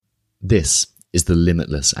This is the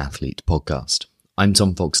Limitless Athlete podcast. I'm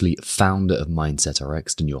Tom Foxley, founder of Mindset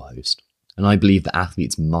RX and your host. And I believe that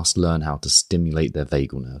athletes must learn how to stimulate their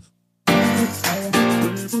vagal nerve. I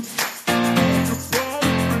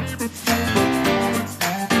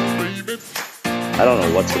don't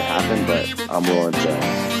know what's going to happen, but I'm willing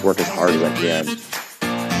to work as hard as I can.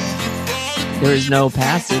 There is no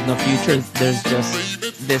past, there's no future, there's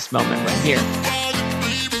just this moment right here.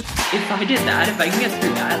 If I did that, if I can get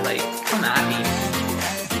through that, like, come at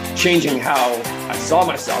me. Changing how I saw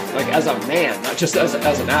myself, like as a man, not just as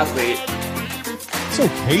an athlete. It's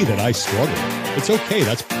okay that I struggle. It's okay.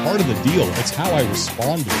 That's part of the deal. It's how I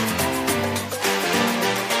respond to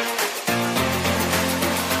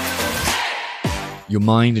it. Your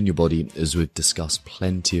mind and your body, as we've discussed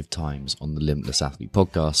plenty of times on the Limitless Athlete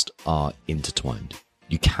podcast, are intertwined.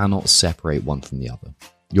 You cannot separate one from the other.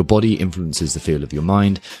 Your body influences the feel of your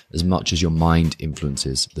mind as much as your mind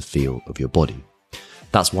influences the feel of your body.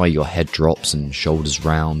 That's why your head drops and shoulders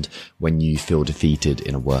round when you feel defeated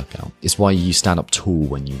in a workout. It's why you stand up tall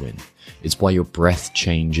when you win. It's why your breath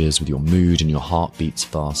changes with your mood and your heart beats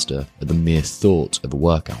faster at the mere thought of a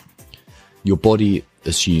workout. Your body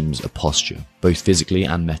assumes a posture, both physically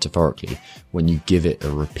and metaphorically, when you give it a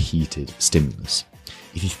repeated stimulus.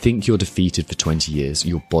 If you think you're defeated for 20 years,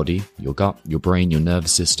 your body, your gut, your brain, your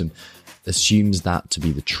nervous system assumes that to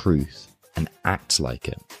be the truth and acts like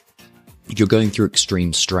it. If you're going through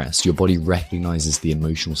extreme stress, your body recognizes the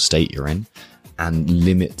emotional state you're in and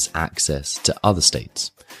limits access to other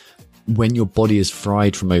states. When your body is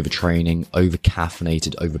fried from overtraining,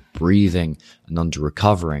 over-caffeinated, over-breathing, and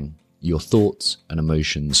under-recovering, your thoughts and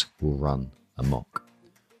emotions will run amok.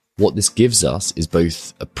 What this gives us is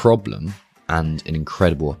both a problem and an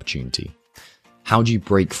incredible opportunity. How do you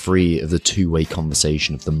break free of the two-way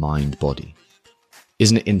conversation of the mind-body?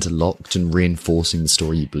 Isn't it interlocked and reinforcing the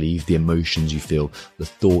story you believe, the emotions you feel, the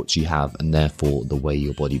thoughts you have, and therefore the way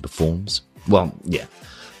your body performs? Well, yeah.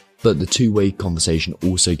 But the two-way conversation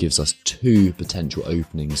also gives us two potential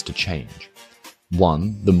openings to change.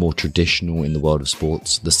 One, the more traditional in the world of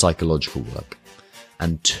sports, the psychological work.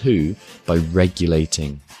 And two, by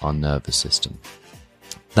regulating our nervous system.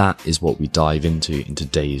 That is what we dive into in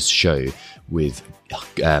today's show with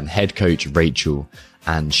head coach Rachel,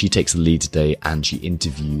 and she takes the lead today and she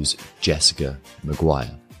interviews Jessica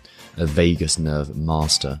Maguire, a vagus nerve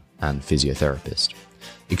master and physiotherapist.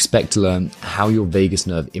 Expect to learn how your vagus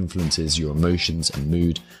nerve influences your emotions and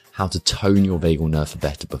mood, how to tone your vagal nerve for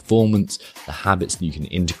better performance, the habits that you can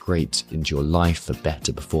integrate into your life for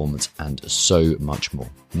better performance, and so much more.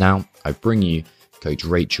 Now, I bring you Coach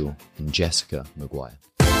Rachel and Jessica Maguire.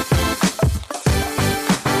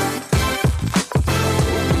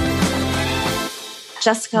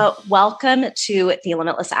 Jessica, welcome to the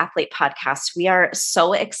Limitless Athlete podcast. We are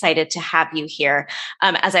so excited to have you here.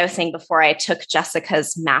 As I was saying before, I took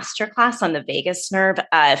Jessica's masterclass on the vagus nerve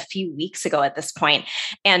a few weeks ago at this point,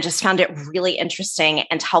 and just found it really interesting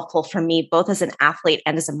and helpful for me, both as an athlete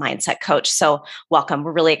and as a mindset coach. So welcome.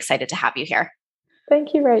 We're really excited to have you here.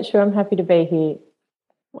 Thank you, Rachel. I'm happy to be here.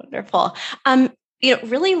 Wonderful.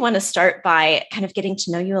 Really want to start by kind of getting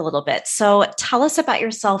to know you a little bit. So tell us about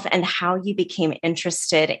yourself and how you became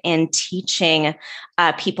interested in teaching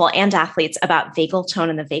people and athletes about vagal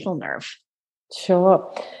tone and the vagal nerve.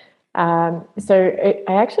 Sure. I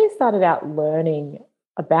actually started out learning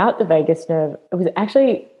about the vagus nerve. It was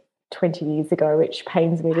actually 20 years ago, which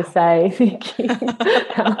pains me to say, thinking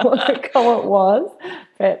how long ago it was.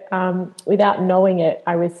 But without knowing it,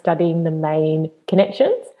 I was studying the main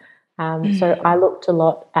connections. So I looked a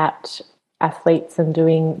lot at athletes and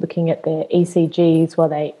looking at their ECGs while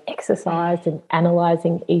they exercised and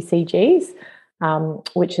analysing ECGs,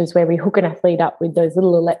 which is where we hook an athlete up with those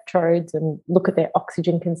little electrodes and look at their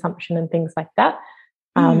oxygen consumption and things like that.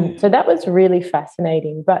 So that was really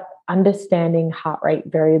fascinating. But understanding heart rate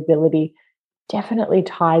variability definitely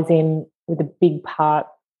ties in with a big part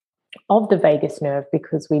of the vagus nerve,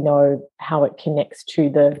 because we know how it connects to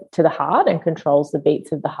the heart and controls the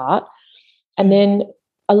beats of the heart. And then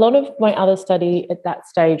a lot of my other study at that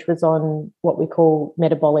stage was on what we call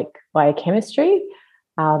metabolic biochemistry,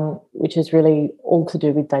 which is really all to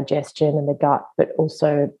do with digestion and the gut, but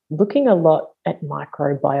also looking a lot at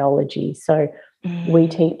microbiology. So we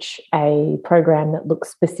teach a program that looks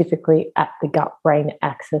specifically at the gut-brain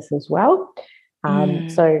axis as well.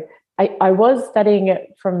 So I was studying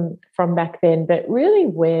it from back then, but really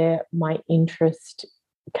where my interest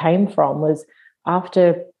came from was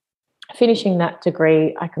after finishing that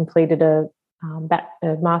degree, I completed a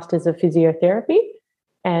Master's of Physiotherapy,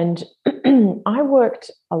 and I worked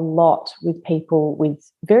a lot with people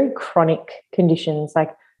with very chronic conditions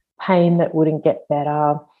like pain that wouldn't get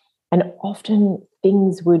better. And often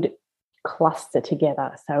things would cluster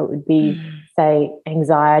together. So it would be, say,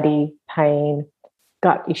 anxiety, pain,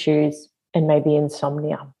 gut issues, and maybe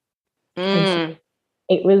insomnia. And so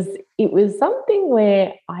it was something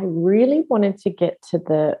where I really wanted to get to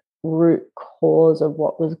the root cause of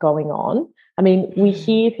what was going on. I mean, we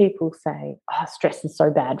hear people say, oh, stress is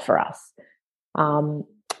so bad for us.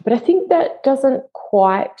 But I think that doesn't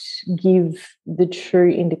quite give the true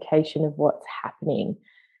indication of what's happening.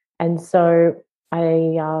 And so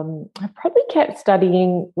I probably kept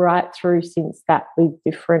studying right through since that with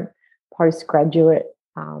different postgraduate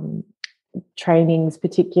trainings,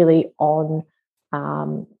 particularly on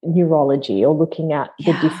neurology or looking at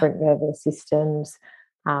the different nervous systems.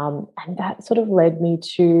 And that sort of led me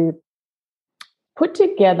to put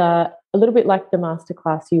together, a little bit like the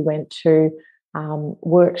masterclass you went to,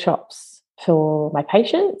 workshops for my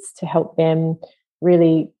patients to help them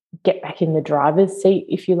really get back in the driver's seat,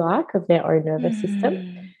 if you like, of their own nervous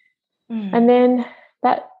system. And then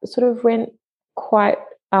that sort of went quite,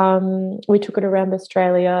 we took it around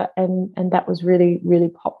Australia, and that was really, really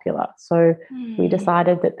popular. So we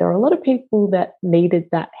decided that there are a lot of people that needed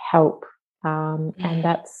that help. And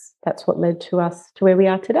that's what led to us to where we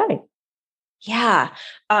are today. Yeah.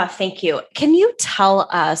 Thank you. Can you tell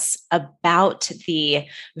us about the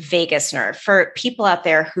vagus nerve for people out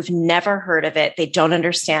there who've never heard of it? They don't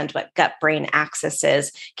understand what gut-brain axis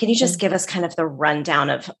is. Can you just give us kind of the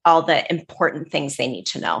rundown of all the important things they need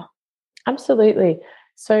to know? Absolutely.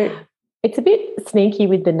 So it's a bit sneaky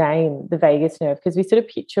with the name, the vagus nerve, because we sort of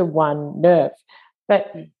picture one nerve,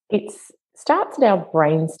 but it starts at our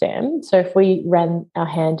brainstem. So if we ran our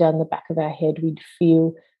hand down the back of our head, we'd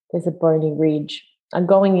feel there's a bony ridge, and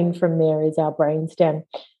going in from there is our brainstem,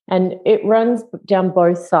 and it runs down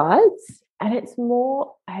both sides, and it's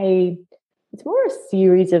more a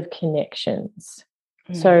series of connections.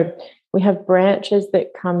 So we have branches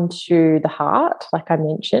that come to the heart, like I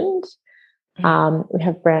mentioned. We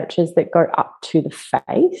have branches that go up to the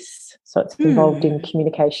face, so it's involved in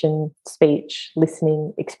communication, speech,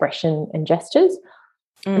 listening, expression, and gestures.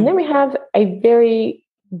 And then we have a very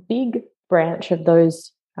big branch of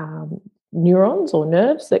those neurons or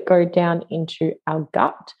nerves that go down into our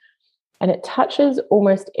gut, and it touches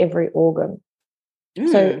almost every organ.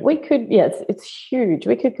 So we could, it's huge.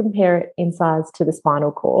 We could compare it in size to the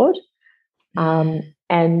spinal cord,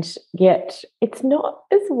 and yet it's not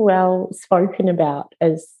as well spoken about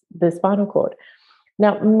as the spinal cord.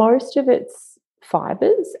 Now, most of its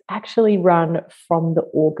fibers actually run from the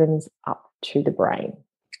organs up to the brain.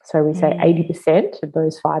 So we say 80% of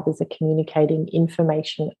those fibers are communicating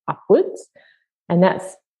information upwards, and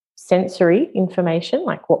that's sensory information,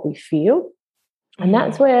 like what we feel. And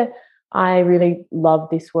that's where I really love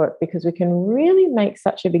this work, because we can really make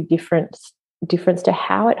such a big difference to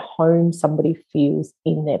how at home somebody feels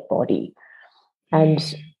in their body.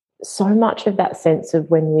 And so much of that sense of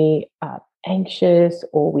when we are anxious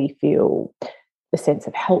or we feel the sense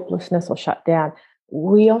of helplessness or shut down,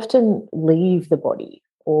 we often leave the body,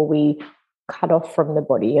 or we cut off from the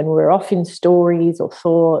body, and we're off in stories or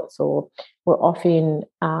thoughts, or we're off in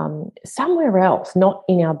somewhere else, not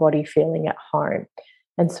in our body, feeling at home.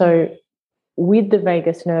 And so with the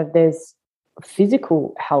vagus nerve, there's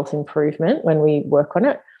physical health improvement when we work on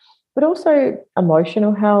it, but also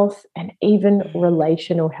emotional health and even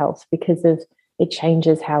relational health, because of it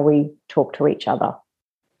changes how we talk to each other.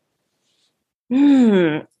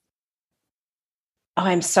 Oh,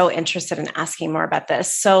 I'm so interested in asking more about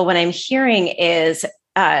this. So what I'm hearing is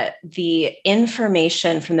the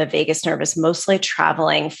information from the vagus nerve is mostly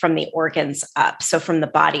traveling from the organs up, so from the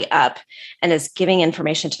body up, and is giving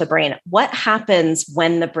information to the brain. What happens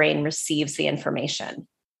when the brain receives the information?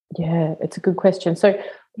 Yeah, it's a good question. So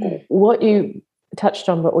what you touched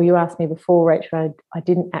on, but you asked me before, Rachel, I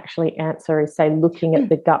didn't actually answer, is say looking at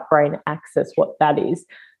the gut-brain axis, what that is.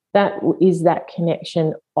 That is that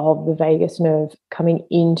connection of the vagus nerve coming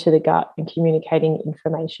into the gut and communicating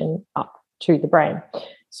information up to the brain.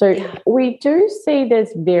 So we do see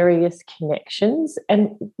there's various connections.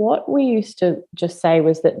 And what we used to just say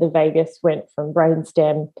was that the vagus went from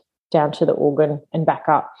brainstem down to the organ and back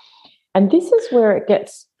up. And this is where it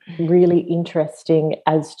gets really interesting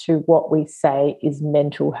as to what we say is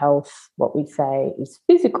mental health, what we say is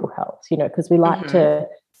physical health, because we like to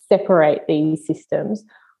separate these systems.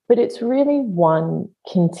 But it's really one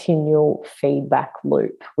continual feedback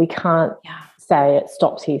loop. We can't say it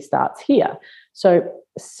stops here, starts here. So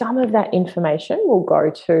some of that information will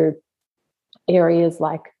go to areas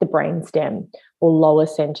like the brainstem or lower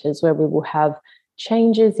centers, where we will have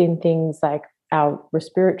changes in things like our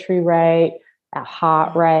respiratory rate, our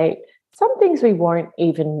heart rate, some things we won't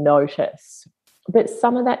even notice. But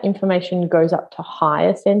some of that information goes up to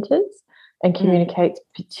higher centers and communicates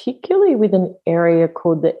particularly with an area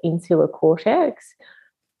called the insular cortex.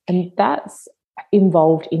 And that's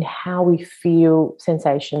involved in how we feel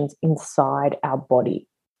sensations inside our body.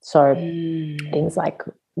 So things like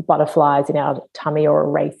butterflies in our tummy or a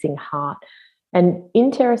racing heart. And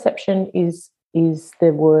interoception is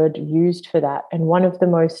the word used for that. And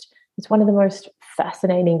it's one of the most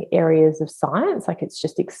fascinating areas of science. Like, it's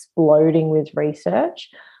just exploding with research,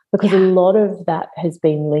 because a lot of that has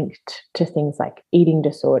been linked to things like eating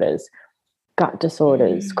disorders, gut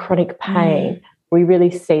disorders, chronic pain. We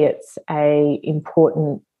really see it's a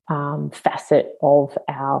important facet of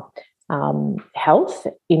our health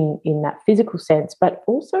in that physical sense, but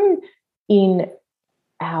also in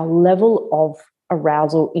our level of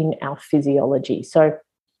arousal in our physiology. So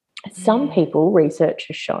some people, research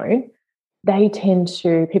has shown,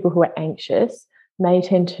 people who are anxious may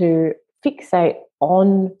tend to fixate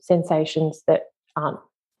on sensations that are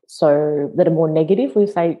more negative. We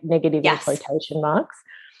say negative in quotation marks.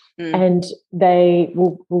 And they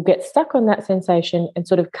will get stuck on that sensation and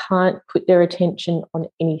sort of can't put their attention on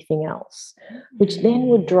anything else, which then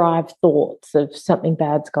would drive thoughts of something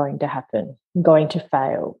bad's going to happen, I'm going to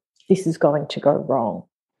fail, this is going to go wrong.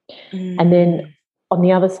 And then on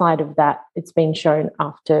the other side of that, it's been shown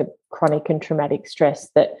after chronic and traumatic stress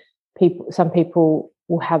that some people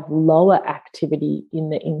will have lower activity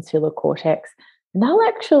in the insular cortex, and they'll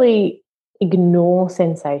actually ignore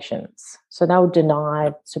sensations. So they'll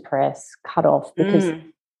deny, suppress, cut off because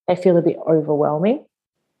they feel a bit overwhelming.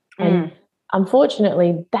 And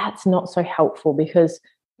unfortunately, that's not so helpful, because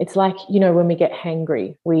it's like, when we get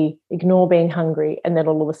hangry, we ignore being hungry, and then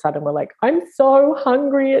all of a sudden we're like, I'm so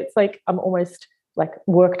hungry. It's like I'm almost like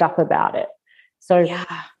worked up about it. So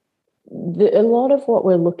a lot of what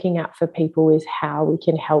we're looking at for people is how we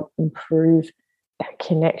can help improve that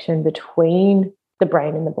connection between the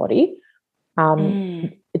brain and the body.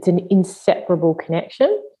 It's an inseparable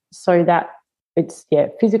connection, so that it's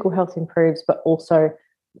physical health improves, but also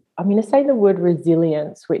I'm going to say the word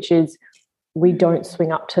resilience, which is we don't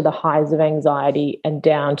swing up to the highs of anxiety and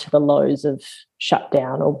down to the lows of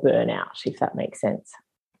shutdown or burnout, if that makes sense.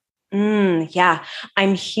 Yeah,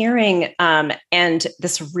 I'm hearing, and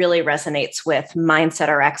this really resonates with Mindset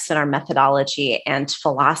RX and our methodology and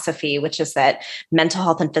philosophy, which is that mental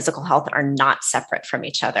health and physical health are not separate from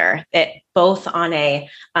each other. Both on a,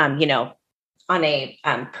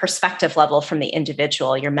 perspective level from the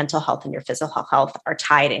individual, your mental health and your physical health are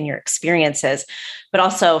tied in your experiences, but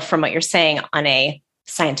also from what you're saying on a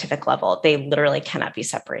scientific level, they literally cannot be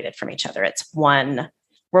separated from each other.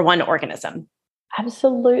 We're one organism.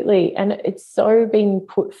 Absolutely. And it's so being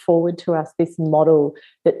put forward to us, this model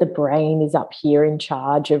that the brain is up here in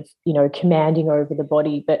charge of, commanding over the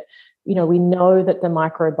body. But, we know that the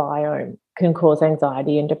microbiome can cause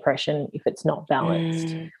anxiety and depression if it's not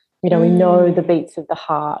balanced. We know the beats of the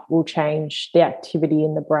heart will change the activity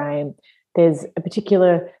in the brain. There's a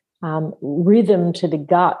particular rhythm to the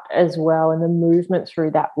gut as well, and the movement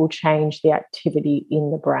through that will change the activity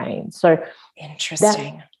in the brain. So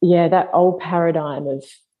interesting. That old paradigm of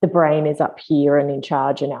the brain is up here and in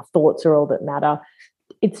charge and our thoughts are all that matter,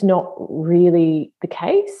 it's not really the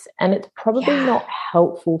case, and it's probably not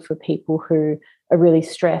helpful for people who are really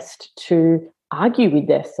stressed to argue with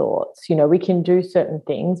their thoughts. We can do certain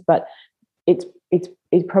things, but it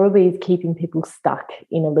probably is keeping people stuck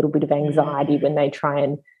in a little bit of anxiety when they try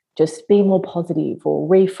and just be more positive or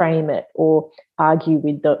reframe it or argue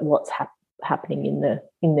with what's happening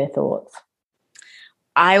in their thoughts.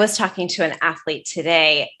 I was talking to an athlete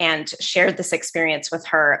today and shared this experience with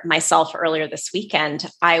her myself earlier this weekend.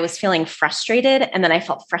 I was feeling frustrated, and then I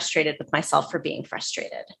felt frustrated with myself for being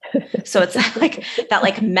frustrated. So it's like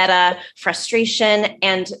that meta frustration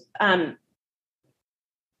and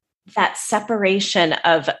that separation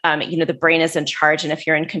of, the brain is in charge. And if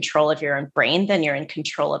you're in control of your own brain, then you're in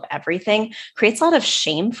control of everything, creates a lot of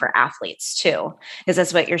shame for athletes too. Is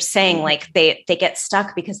that's what you're saying. Like they get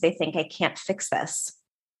stuck because they think I can't fix this.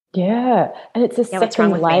 Yeah. And it's a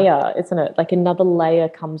second layer, isn't it? Like another layer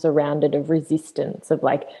comes around it of resistance of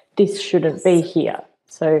like, this shouldn't be here.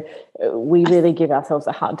 So we really give ourselves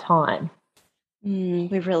a hard time.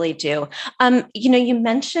 We really do. You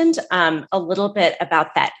mentioned a little bit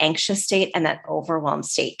about that anxious state and that overwhelmed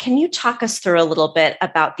state. Can you talk us through a little bit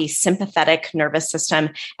about the sympathetic nervous system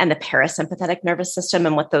and the parasympathetic nervous system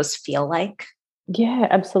and what those feel like? Yeah,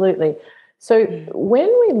 absolutely. So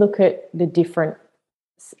when we look at the different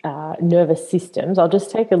nervous systems, I'll just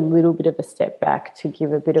take a little bit of a step back to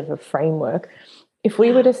give a bit of a framework. If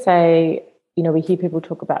we were to say we hear people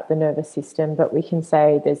talk about the nervous system, but we can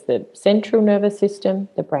say there's the central nervous system,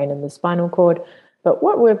 the brain and the spinal cord. But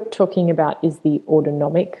what we're talking about is the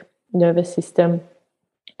autonomic nervous system,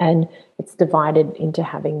 and it's divided into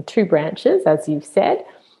having two branches, as you've said.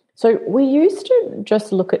 So we used to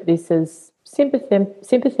just look at this as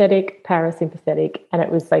sympathetic, parasympathetic, and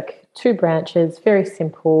it was like two branches, very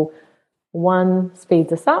simple. One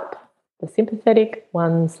speeds us up, the sympathetic,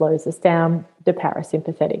 one slows us down, the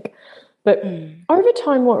parasympathetic. But over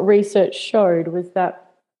time, what research showed was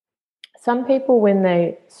that some people, when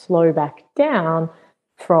they slow back down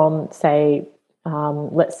from, say,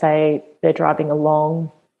 let's say they're driving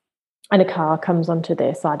along and a car comes onto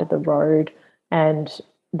their side of the road and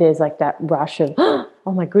there's like that rush of, oh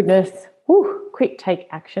my goodness, quick take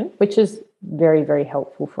action, which is very, very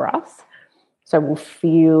helpful for us. So we'll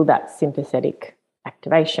feel that sympathetic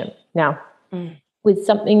activation. Now, with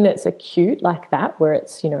something that's acute like that, where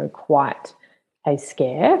it's, quite a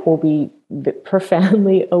scare, we'll be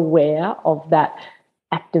profoundly aware of that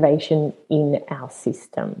activation in our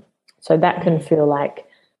system. So that can feel like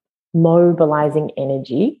mobilizing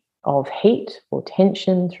energy of heat or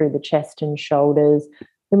tension through the chest and shoulders.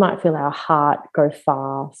 We might feel our heart go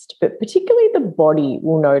fast, but particularly the body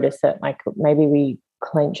will notice it, like maybe we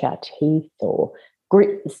clench our teeth or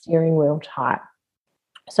grip the steering wheel tight.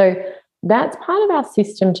 So that's part of our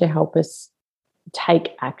system to help us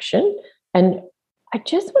take action. And I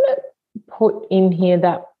just want to put in here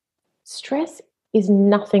that stress is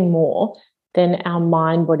nothing more than our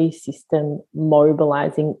mind-body system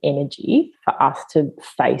mobilizing energy for us to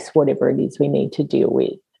face whatever it is we need to deal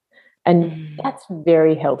with. And that's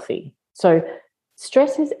very healthy. So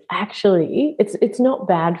stress is actually, it's not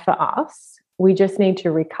bad for us. We just need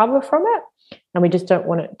to recover from it, and we just don't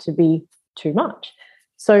want it to be too much.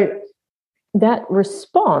 So that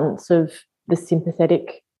response of the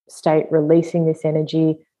sympathetic state releasing this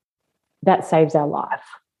energy, that saves our life.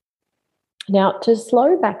 Now, to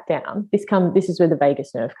slow back down, this is where the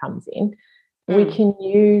vagus nerve comes in. We can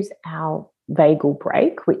use our vagal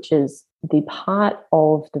brake, which is the part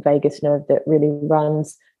of the vagus nerve that really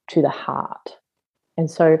runs to the heart.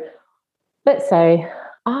 And so let's say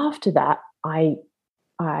after that, I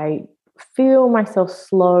feel myself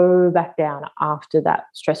slow back down after that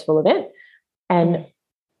stressful event, and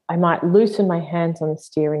I might loosen my hands on the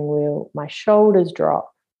steering wheel, my shoulders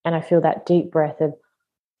drop, and I feel that deep breath of,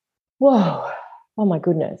 whoa, oh my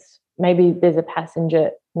goodness. Maybe there's a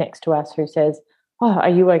passenger next to us who says, oh, are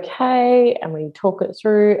you okay? And we talk it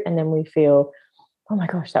through, and then we feel, oh my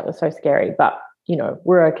gosh, that was so scary, but,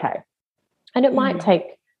 we're okay. And it might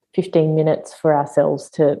take 15 minutes for ourselves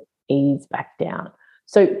to ease back down.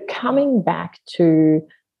 So coming back to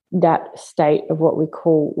that state of what we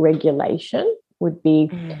call regulation would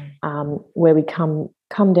be where we come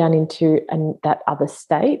down into that other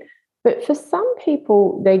state. But for some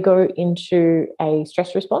people, they go into a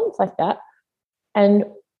stress response like that. And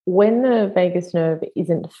when the vagus nerve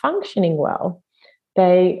isn't functioning well,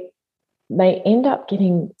 they end up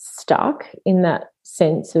getting stuck in that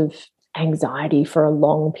sense of anxiety for a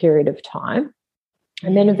long period of time.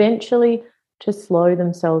 And then eventually, to slow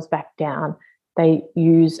themselves back down, they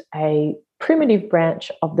use a primitive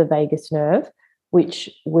branch of the vagus nerve, which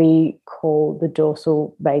we call the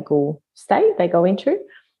dorsal vagal state they go into.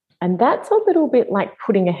 And that's a little bit like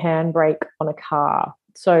putting a handbrake on a car.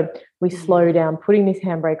 So we slow down, putting this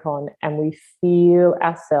handbrake on, and we feel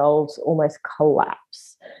ourselves almost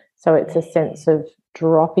collapse. So it's a sense of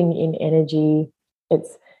dropping in energy.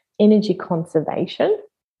 It's energy conservation.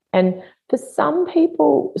 And for some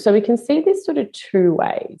people, so we can see this sort of two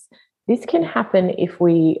ways. This can happen if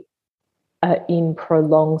we are in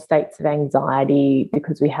prolonged states of anxiety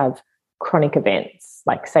because we have chronic events,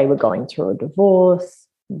 like say we're going through a divorce,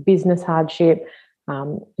 business hardship,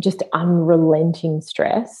 just unrelenting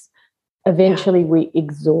stress. Eventually we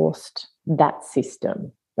exhaust that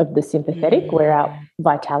system of the sympathetic where our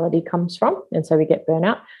vitality comes from, and so we get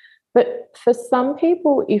burnout. But for some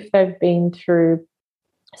people, if they've been through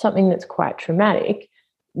something that's quite traumatic,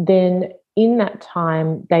 then in that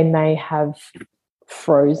time they may have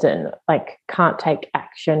frozen, like can't take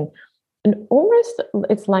action, and almost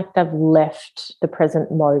it's like they've left the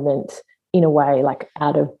present moment in a way, like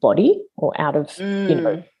out of body or out of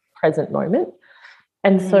present moment.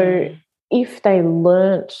 And so if they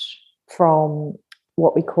learnt from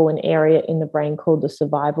what we call an area in the brain called the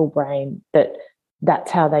survival brain, that's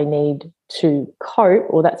how they need to cope,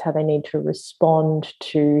 or that's how they need to respond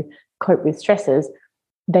to cope with stresses,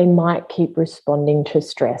 they might keep responding to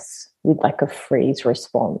stress with like a freeze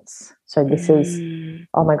response. So this is,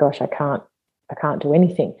 oh my gosh, I can't do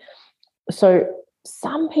anything. So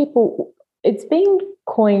some people it's been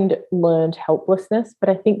coined learned helplessness, but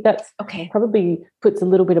I think that's Okay. probably puts a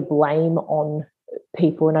little bit of blame on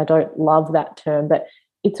people, and I don't love that term, but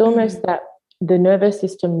it's almost that the nervous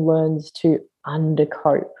system learns to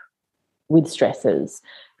undercope with stresses,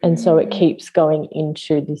 and so it keeps going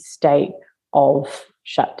into this state of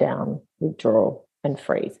shutdown, withdrawal, and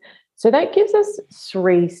freeze. So that gives us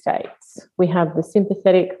 3 states. We have the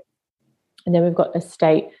sympathetic, and then we've got a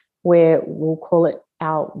state where we'll call it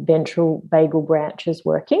our ventral vagal branches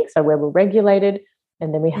working, so where we're regulated,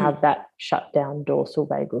 and then we have that shutdown dorsal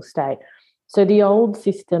vagal state. So the old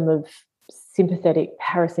system of sympathetic,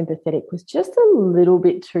 parasympathetic was just a little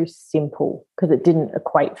bit too simple because it didn't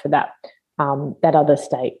equate for that other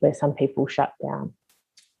state where some people shut down.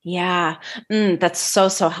 Yeah, that's so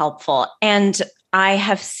helpful. And I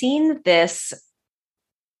have seen this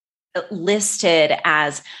listed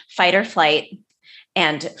as fight or flight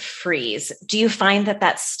and freeze. Do you find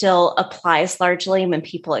that still applies largely when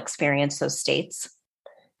people experience those states?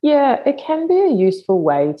 Yeah, it can be a useful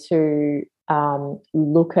way to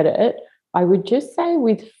look at it. I would just say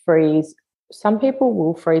with freeze, some people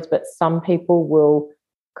will freeze, but some people will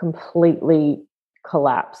completely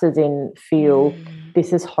collapse, as in feel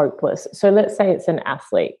this is hopeless. So let's say it's an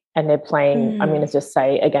athlete and they're playing, I'm going to just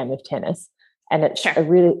say a game of tennis, and it's a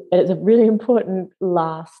really important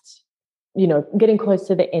last, getting close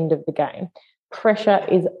to the end of the game. Pressure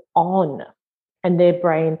is on, and their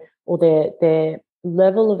brain or their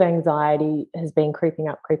level of anxiety has been creeping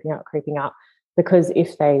up, because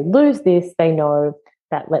if they lose this, they know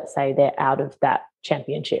that, let's say, they're out of that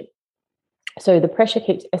championship. So the pressure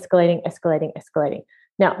keeps escalating.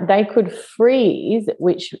 Now, they could freeze,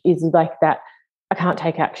 which is like that, I can't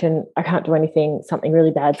take action, I can't do anything, something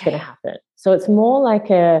really bad's going to happen. So it's more like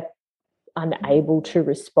a unable to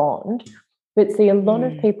respond. But see, a lot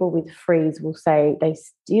of people with freeze will say they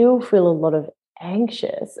still feel a lot of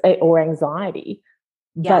anxious or anxiety,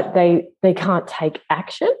 but they can't take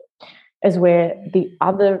action, as where the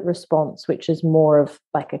other response, which is more of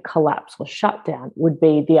like a collapse or shutdown, would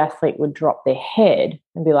be the athlete would drop their head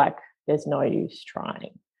and be like, there's no use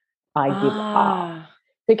trying, I give up.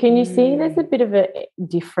 So can you see there's a bit of a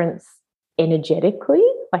difference energetically?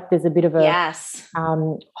 Like there's a bit of a,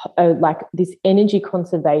 like this energy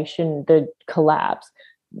conservation, the collapse,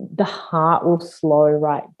 the heart will slow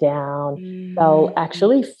right down. They'll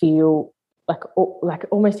actually feel like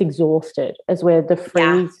almost exhausted, as where the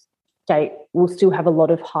freeze state will still have a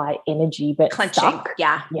lot of high energy, but clenching. Stuck.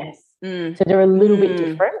 Yeah. Yes. So they're a little bit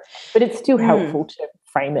different, but it's still helpful to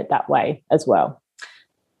frame it that way as well.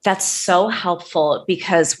 That's so helpful,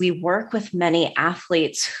 because we work with many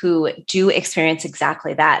athletes who do experience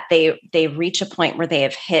exactly that. They reach a point where they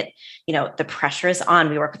have hit, the pressure is on.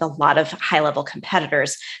 We work with a lot of high-level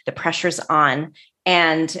competitors. The pressure's on,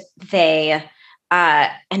 and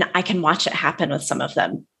and I can watch it happen with some of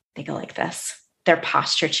them. They go like this. Their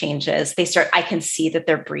posture changes. I can see that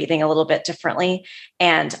they're breathing a little bit differently.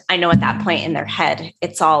 And I know at that point in their head,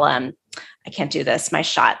 it's all, I can't do this. My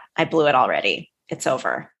shot, I blew it already. It's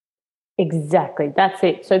over. Exactly. That's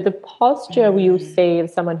it. So the posture you'll see of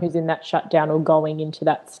someone who's in that shutdown or going into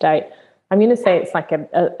that state, I'm going to say it's like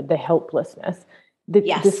the helplessness.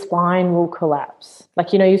 The spine will collapse.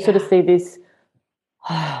 Like, you sort of see this,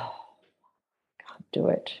 can't do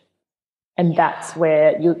it. And that's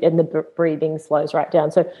where the breathing slows right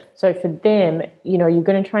down. So for them, you're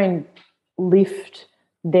going to try and lift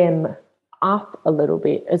them up a little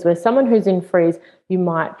bit, as where someone who's in freeze, you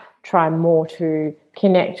might try more to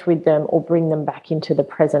connect with them or bring them back into the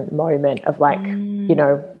present moment of like,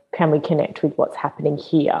 can we connect with what's happening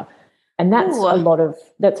here? And that's a lot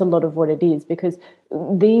of what it is, because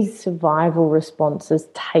these survival responses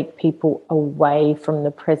take people away from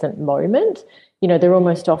the present moment. They're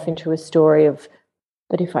almost off into a story of,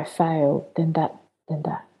 but if I fail, then that.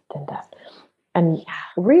 And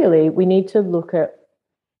really, we need to look at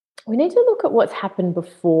what's happened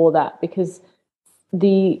before that, because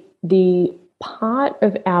the part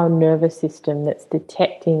of our nervous system that's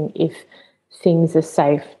detecting if things are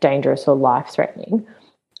safe, dangerous, or life-threatening,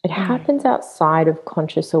 it happens outside of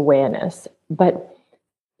conscious awareness, but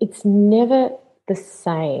it's never the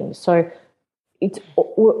same. So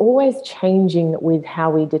we're always changing with how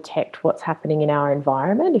we detect what's happening in our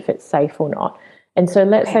environment, if it's safe or not. And so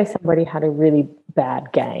let's say somebody had a really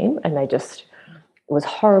bad game and it was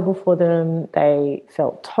horrible for them. They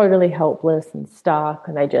felt totally helpless and stuck,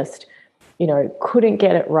 and they just, couldn't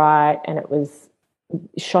get it right. And it was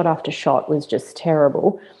shot after shot was just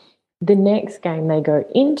terrible. The next game they go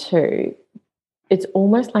into, it's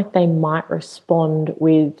almost like they might respond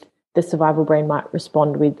with, the survival brain might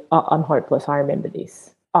respond with, I'm hopeless, I remember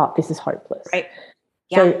this. oh, this is hopeless. Right.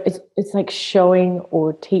 So it's like showing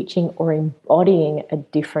or teaching or embodying a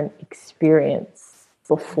different experience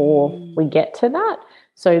before we get to that.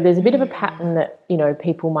 So there's a bit of a pattern that, you know,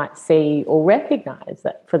 people might see or recognize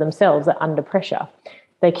that for themselves, that under pressure,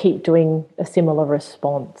 they keep doing a similar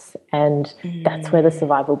response. And that's where the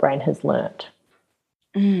survival brain has learnt.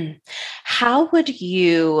 How would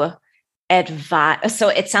you advise? So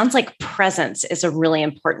it sounds like presence is a really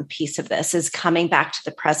important piece of this, is coming back to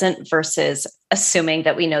the present versus assuming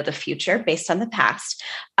that we know the future based on the past.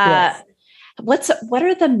 Yes. What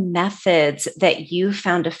are the methods that you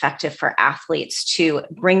found effective for athletes to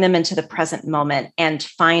bring them into the present moment and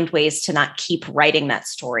find ways to not keep writing that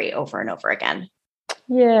story over and over again?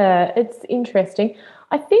 Yeah, it's interesting.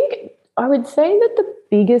 I think I would say that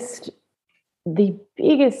the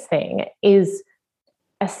biggest thing is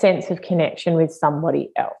a sense of connection with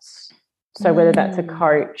somebody else. So whether that's a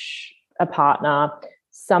coach, a partner,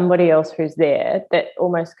 somebody else who's there, that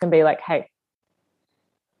almost can be like, hey,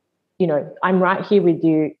 you know, I'm right here with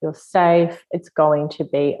you. You're safe. It's going to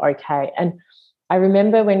be okay. And I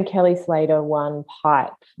remember when Kelly Slater won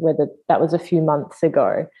Pipe, that was a few months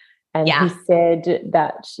ago, and he said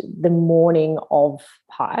that the morning of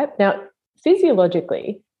Pipe, now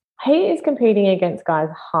physiologically, he is competing against guys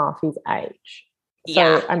half his age.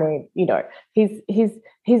 So, I mean, you know, he's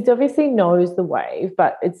obviously knows the wave,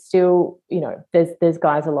 but it's still, you know, there's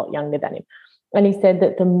guys a lot younger than him. And he said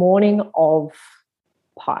that the morning of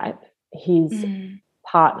Pipe, his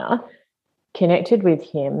partner connected with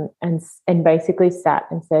him and basically sat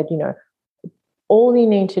and said, you know, all you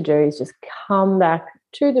need to do is just come back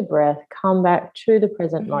to the breath, come back to the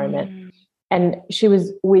present moment. And she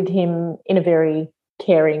was with him in a very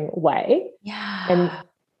caring way. Yeah. And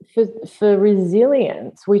for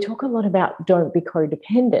resilience, we talk a lot about don't be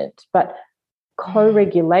codependent, but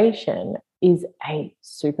co-regulation is a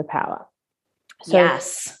superpower. So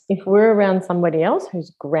if we're around somebody else who's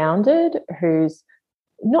grounded, who's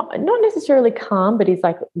not necessarily calm, but is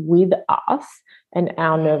like with us, and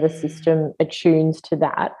our nervous system attunes to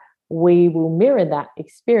that, we will mirror that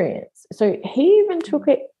experience. So he even took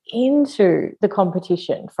it into the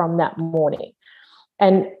competition from that morning.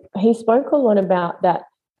 And he spoke a lot about that,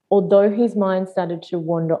 although his mind started to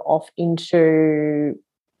wander off into,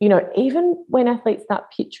 you know, even when athletes start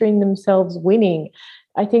picturing themselves winning,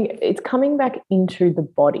 I think it's coming back into the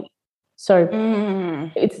body. So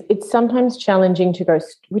it's sometimes challenging to go,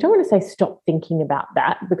 we don't want to say stop thinking about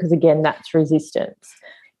that, because again, that's resistance.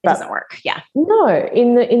 It doesn't work. Yeah. No,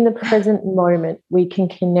 in the present moment, we can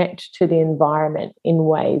connect to the environment in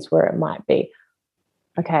ways where it might be,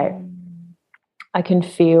 okay, I can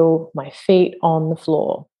feel my feet on the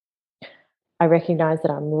floor. I recognize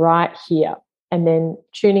that I'm right here, and then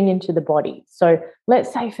tuning into the body. So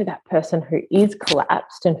let's say for that person who is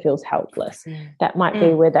collapsed and feels helpless, that might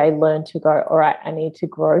be where they learn to go, all right, I need to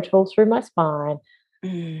grow tall through my spine. I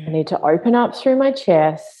need to open up through my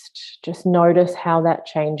chest. Just notice how that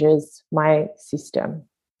changes my system.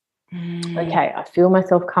 Okay, I feel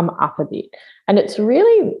myself come up a bit. And it's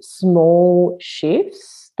really small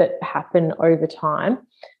shifts that happen over time.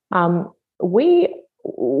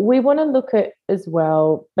 We want to look at as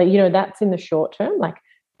well, but you know, that's in the short term, like,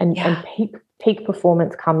 and peak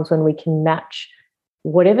performance comes when we can match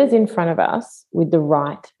whatever's in front of us with the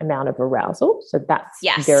right amount of arousal. So that's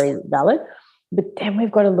very valid. But then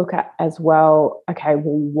we've got to look at as well, okay,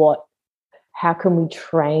 well, how can we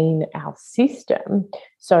train our system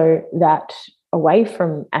so that away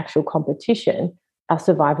from actual competition, our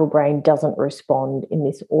survival brain doesn't respond in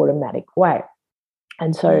this automatic way?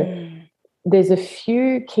 And so there's a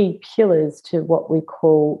few key pillars to what we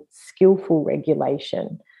call skillful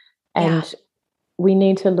regulation. And we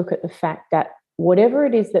need to look at the fact that whatever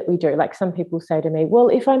it is that we do, like some people say to me, well,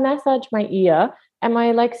 if I massage my ear, am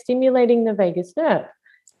I like stimulating the vagus nerve?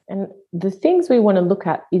 And the things we want to look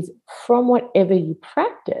at is, from whatever you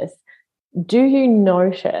practice, do you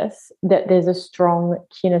notice that there's a strong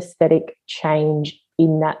kinesthetic change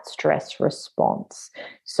in that stress response?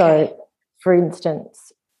 So, for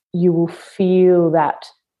instance, you will feel that,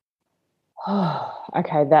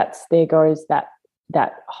 there goes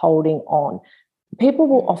that holding on. People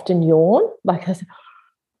will often yawn, like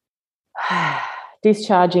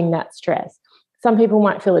discharging that stress. Some people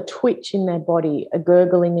might feel a twitch in their body, a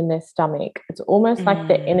gurgling in their stomach. It's almost like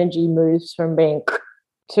the energy moves from being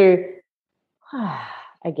to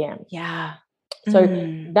again. Yeah. So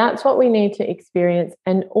that's what we need to experience.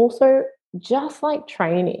 And also, just like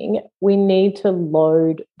training, we need to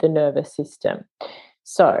load the nervous system.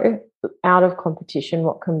 So out of competition,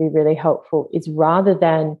 what can be really helpful is, rather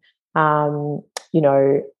than,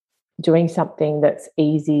 doing something that's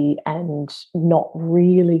easy and not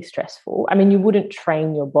really stressful. I mean, you wouldn't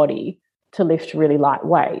train your body to lift really light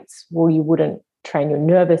weights. Well, you wouldn't train your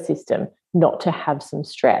nervous system not to have some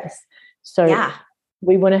stress. So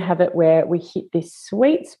we want to have it where we hit this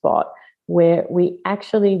sweet spot where we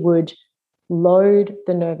actually would load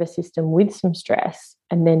the nervous system with some stress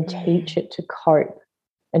and then teach it to cope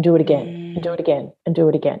and do it again and do it again and do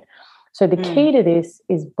it again. So the key to this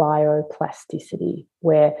is bioplasticity,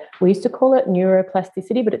 where we used to call it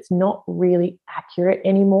neuroplasticity, but it's not really accurate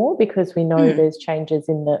anymore because we know there's changes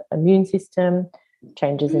in the immune system,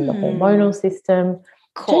 changes in the hormonal system,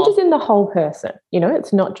 changes in the whole person. You know,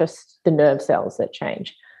 it's not just the nerve cells that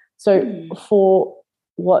change. So for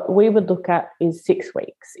what we would look at is 6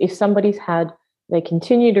 weeks. If somebody's they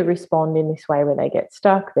continue to respond in this way where they get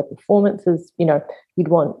stuck, their performances, you know, you'd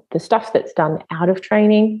want the stuff that's done out of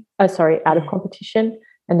out of competition,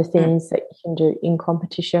 and the things that you can do in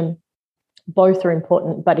competition. Both are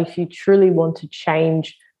important, but if you truly want to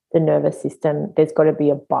change the nervous system, there's got to be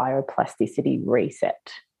a bioplasticity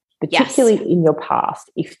reset, particularly in your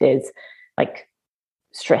past, if there's like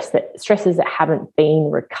stresses that haven't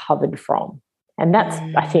been recovered from. And that's,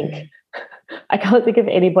 I think, I can't think of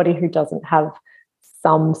anybody who doesn't have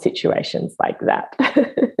some situations like that.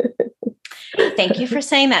 Thank you for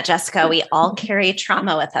saying that, Jessica. We all carry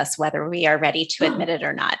trauma with us, whether we are ready to admit it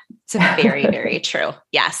or not. It's very, very true.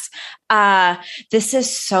 Yes. This is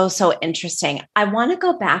so interesting. I want to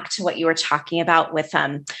go back to what you were talking about with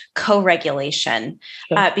co-regulation,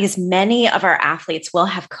 because many of our athletes will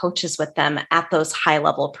have coaches with them at those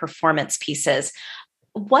high-level performance pieces.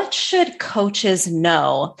 What should coaches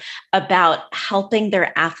know about helping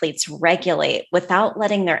their athletes regulate without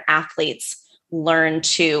letting their athletes learn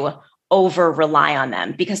to over rely on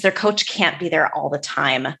them, because their coach can't be there all the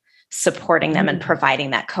time supporting them and providing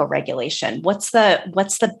that co-regulation? What's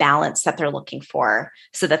the balance that they're looking for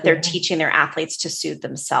so that they're teaching their athletes to soothe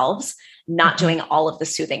themselves, not doing all of the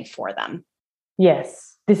soothing for them?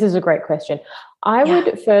 Yes, this is a great question. I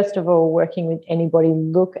would, first of all, working with anybody,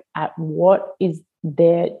 look at what is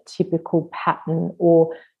their typical pattern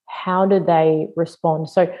or how do they respond.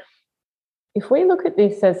 So if we look at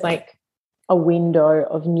this as like a window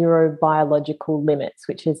of neurobiological limits,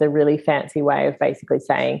 which is a really fancy way of basically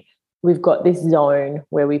saying we've got this zone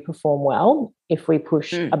where we perform well. If we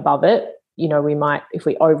push above it, you know, if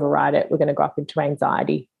we override it, we're going to go up into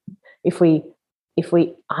anxiety. If we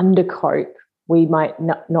undercope, we might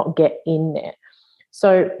not get in there.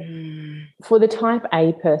 So for the type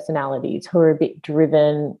A personalities who are a bit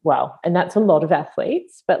driven, well, and that's a lot of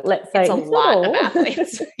athletes, but let's say it's a lot of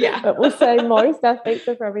athletes. But we'll say most athletes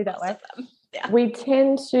are probably that way. We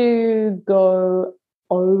tend to go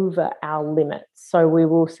over our limits. So we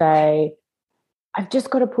will say, I've just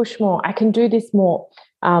got to push more. I can do this more.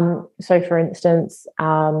 So for instance,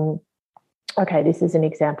 okay, this is an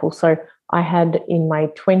example. So I had in my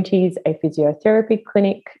 20s a physiotherapy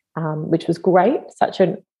clinic, which was great, such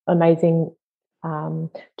an amazing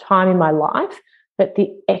time in my life. But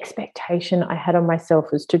the expectation I had on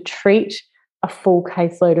myself was to treat a full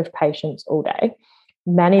caseload of patients all day,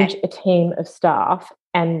 manage a team of staff,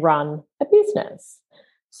 and run a business.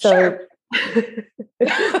 So, it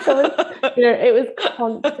was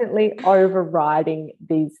constantly overriding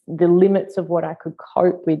the limits of what I could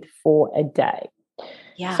cope with for a day.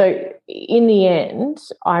 Yeah. So in the end,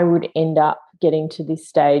 I would end up getting to this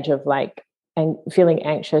stage of and feeling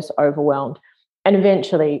anxious, overwhelmed. And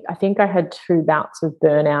eventually, I think I had 2 bouts of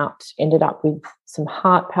burnout, ended up with some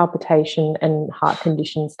heart palpitation and heart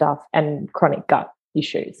condition stuff and chronic gut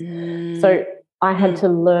issues. So I had to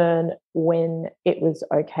learn when it was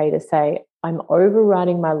okay to say, I'm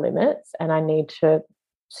overriding my limits and I need to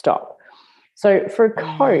stop. So for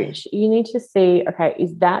a coach, you need to see, okay,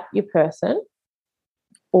 is that your person?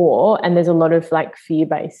 And there's a lot of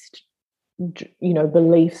fear-based,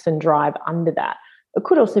 beliefs and drive under that. It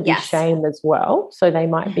could also be shame as well. So they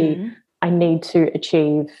might be, I need to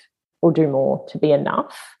achieve or do more to be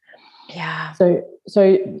enough. Yeah. So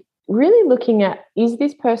really looking at, is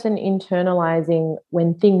this person internalizing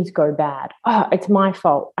when things go bad? Oh, it's my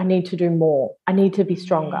fault. I need to do more. I need to be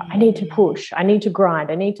stronger. I need to push. I need to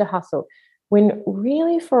grind. I need to hustle. When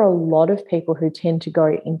really for a lot of people who tend to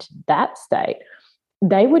go into that state,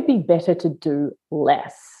 they would be better to do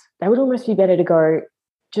less. They would almost be better to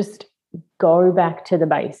go back to the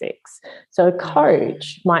basics. So a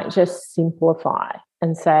coach might just simplify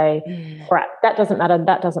and say, right, that doesn't matter,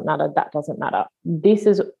 that doesn't matter, that doesn't matter. This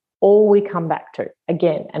is all we come back to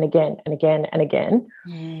again and again and again and again,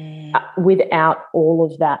 without all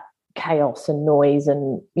of that chaos and noise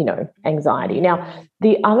and, anxiety. Now,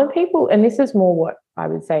 the other people, and this is more what I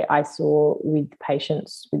would say I saw with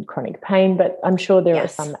patients with chronic pain, but I'm sure there are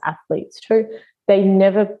some athletes too. They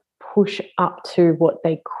never push up to what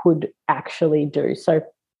they could actually do. So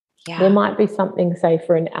there might be something, say,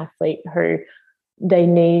 for an athlete who they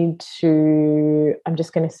need to, I'm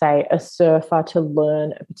just going to say, a surfer to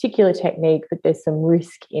learn a particular technique, but there's some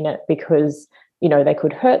risk in it because, you know, they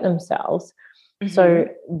could hurt themselves. Mm-hmm. So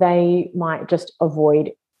they might just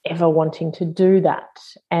avoid ever wanting to do that.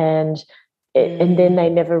 And then they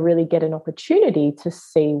never really get an opportunity to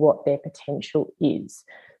see what their potential is.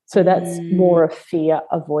 So that's more of fear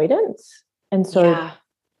avoidance. And so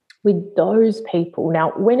with those people,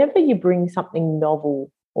 now, whenever you bring something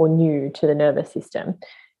novel or new to the nervous system,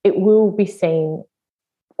 it will be seen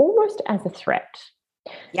almost as a threat.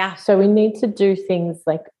 Yeah. So we need to do things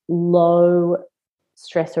like low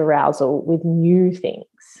stress arousal with new things.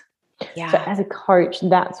 Yeah. So as a coach,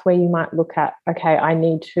 that's where you might look at, okay, I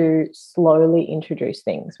need to slowly introduce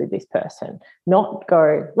things with this person, not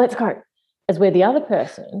go, let's go, as where the other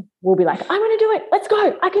person will be like, I want to do it, let's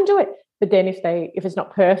go, I can do it. But then if it's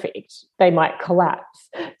not perfect, they might collapse.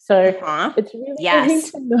 So it's really getting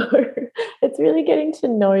to know. It's really getting to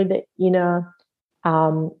know the inner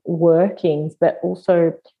workings, but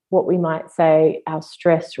also what we might say our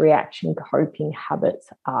stress reaction coping habits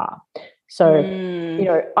are. So, you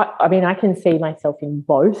know, I mean, I can see myself in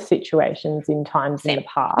both situations in times in the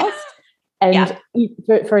past. And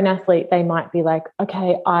for an athlete, they might be like,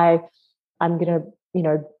 okay, I'm going to, you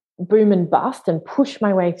know, boom and bust and push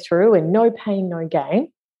my way through and no pain, no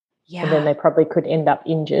gain. Yeah. And then they probably could end up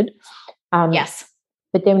injured.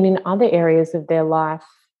 But then in other areas of their life,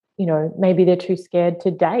 you know, maybe they're too scared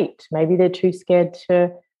to date. Maybe they're too scared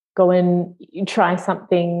to go and try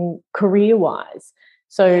something career-wise.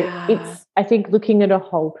 So it's, I think, looking at a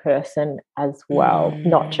whole person as well,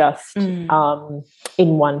 not just in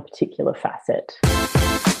one particular facet.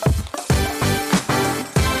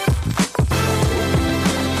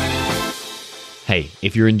 Hey,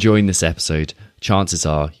 if you're enjoying this episode, chances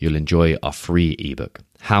are you'll enjoy our free ebook,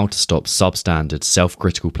 How to Stop Substandard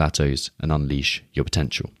Self-Critical Plateaus and Unleash Your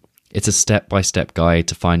Potential. It's a step-by-step guide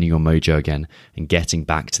to finding your mojo again and getting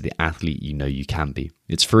back to the athlete you know you can be.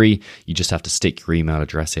 It's free. You just have to stick your email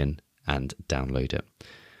address in and download it.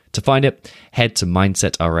 To find it, head to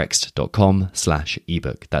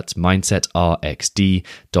mindsetrx.com/ebook. That's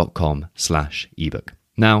mindsetrxd.com/ebook.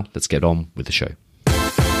 Now, let's get on with the show.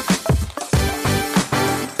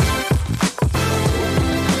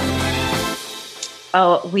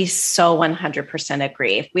 Oh, we so 100%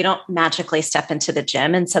 agree. We don't magically step into the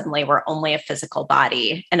gym and suddenly we're only a physical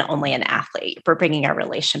body and only an athlete. We're bringing our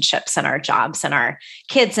relationships and our jobs and our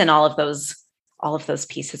kids and all of those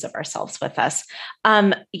pieces of ourselves with us.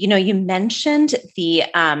 You know, you mentioned the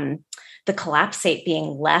collapsate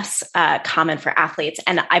being less common for athletes.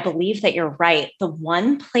 And I believe that you're right. The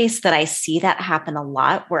one place that I see that happen a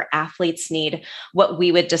lot where athletes need what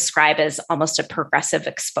we would describe as almost a progressive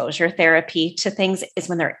exposure therapy to things is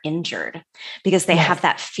when they're injured, because they have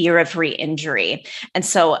that fear of re-injury. And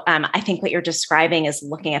so I think what you're describing is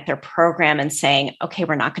looking at their program and saying, okay,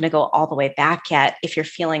 we're not going to go all the way back yet. If you're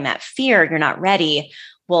feeling that fear, you're not ready,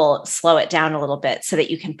 we'll slow it down a little bit so that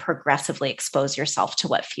you can progressively expose yourself to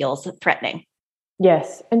what feels threatening.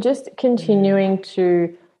 Yes, and just continuing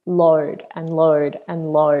to load and load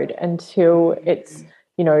and load until it's,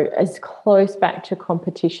 you know, as close back to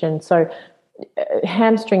competition. So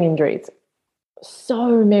hamstring injuries,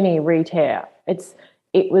 so many re-tear.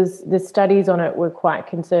 It was, the studies on it were quite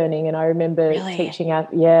concerning, and I remember teaching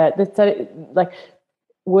out, the study, like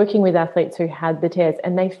working with athletes who had the tears,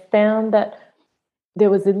 and they found that there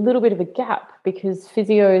was a little bit of a gap because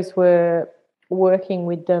physios were working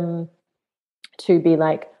with them to be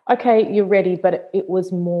like, okay, you're ready, but it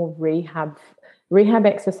was more rehab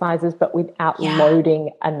exercises, but without loading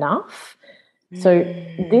enough. So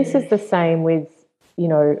this is the same with, you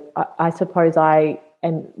know, I suppose I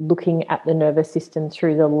am looking at the nervous system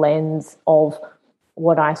through the lens of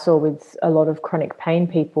what I saw with a lot of chronic pain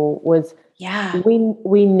people was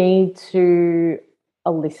we need to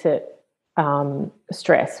elicit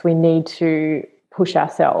stress. We need to push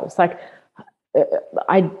ourselves. Like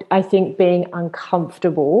I think being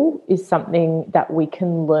uncomfortable is something that we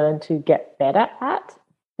can learn to get better at,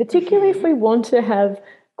 particularly if we want to have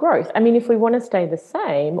growth. I mean, if we want to stay the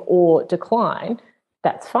same or decline,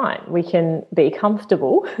 that's fine. We can be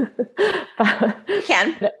comfortable. We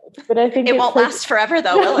can. But I think it won't last forever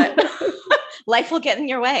though, will it? Life will get in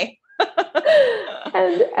your way.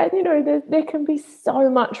 and you know, there can be so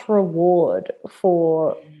much reward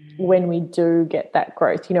for when we do get that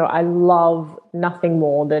growth. You know, I love nothing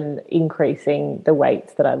more than increasing the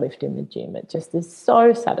weights that I lift in the gym. It just is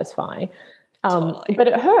so satisfying. Totally. But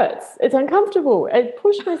it hurts. It's uncomfortable. I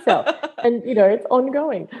push myself and, you know, it's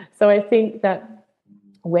ongoing. So I think that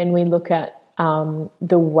when we look at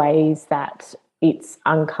the ways that it's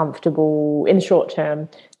uncomfortable in the short term,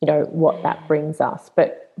 you know, what that brings us.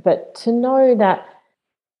 But to know that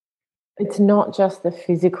it's not just the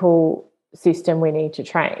physical system we need to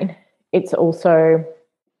train, it's also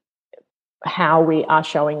how we are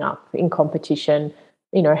showing up in competition,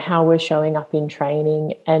 you know, how we're showing up in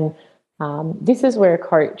training. And this is where a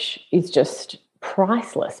coach is just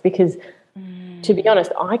priceless because, to be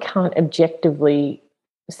honest, I can't objectively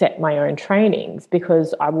set my own trainings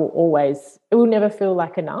because it will never feel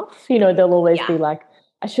like enough. You know, there'll always be like,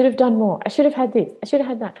 I should have done more. I should have had this. I should have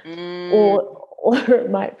had that. Or it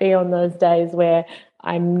might be on those days where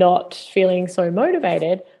I'm not feeling so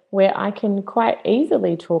motivated, where I can quite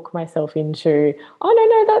easily talk myself into,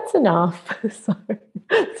 oh, no, that's enough.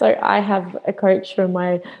 So I have a coach from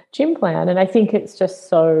my gym plan, and I think it's just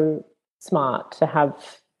so smart to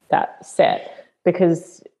have that set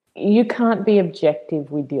because you can't be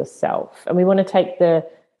objective with yourself. And we want to take the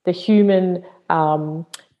human, how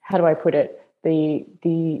do I put it? Those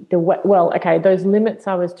limits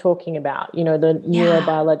I was talking about, you know, the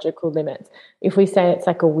neurobiological limits. If we say it's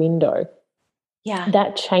like a window,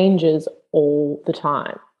 that changes all the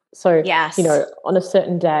time. So, you know, on a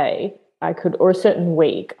certain day or a certain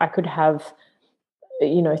week, I could have,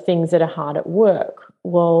 you know, things that are hard at work.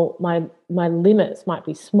 Well, my limits might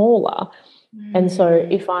be smaller. And so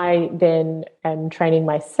if I then am training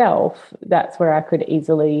myself, that's where I could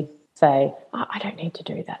easily say, oh, I don't need to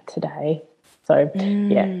do that today. So,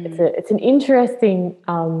 it's an interesting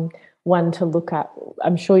one to look at.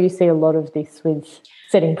 I'm sure you see a lot of this with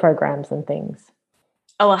setting programs and things.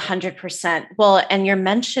 Oh, 100%. Well, and you're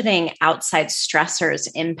mentioning outside stressors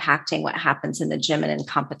impacting what happens in the gym and in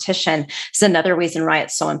competition. It's another reason why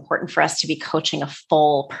it's so important for us to be coaching a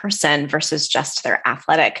full person versus just their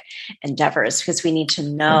athletic endeavors, because we need to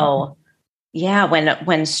know,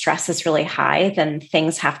 when stress is really high, then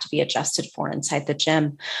things have to be adjusted for inside the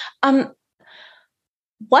gym.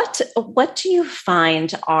 What do you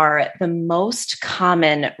find are the most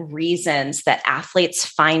common reasons that athletes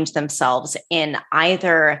find themselves in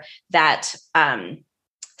either that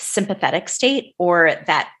sympathetic state or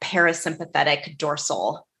that parasympathetic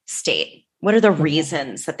dorsal state? What are the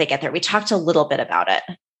reasons that they get there? We talked a little bit about it.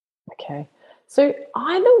 Okay. So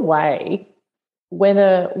either way,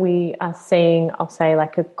 whether we are seeing, I'll say,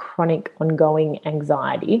 like a chronic ongoing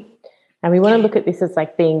anxiety, and we want to look at this as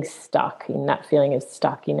like being stuck in that feeling of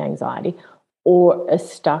stuck in anxiety, or a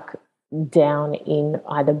stuck down in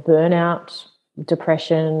either burnout,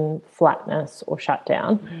 depression, flatness, or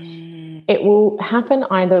shutdown. It will happen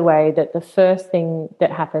either way, that the first thing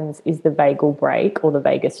that happens is the vagal brake or the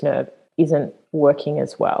vagus nerve isn't working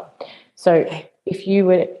as well. So if you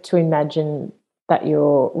were to imagine that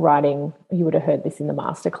you're riding, you would have heard this in the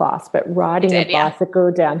masterclass, but riding a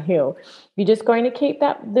bicycle downhill, you're just going to keep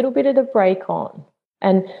that little bit of the brake on.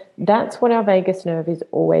 And that's what our vagus nerve is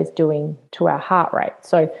always doing to our heart rate.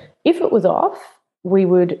 So if it was off,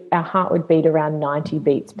 our heart would beat around 90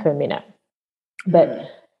 beats per minute.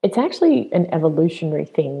 But it's actually an evolutionary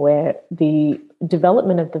thing where the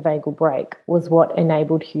development of the vagal brake was what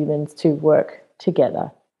enabled humans to work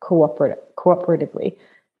together cooperatively.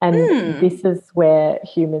 And this is where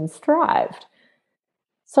humans thrived.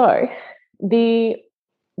 So the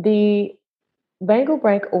vagal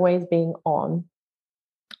brake always being on,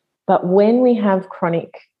 but when we have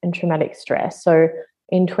chronic and traumatic stress, so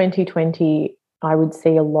in 2020, I would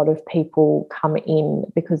see a lot of people come in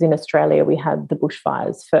because in Australia we had the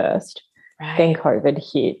bushfires first, then COVID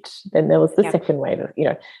hit, then there was the second wave of,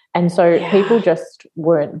 and so people just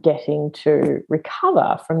weren't getting to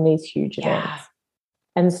recover from these huge events.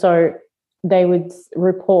 And so they would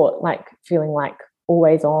report like feeling like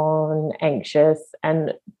always on, anxious,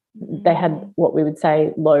 and they had what we would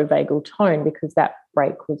say low vagal tone because that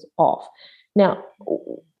brake was off. Now,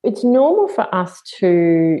 it's normal for us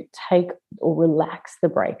to take or relax the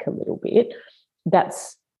brake a little bit.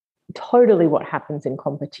 That's totally what happens in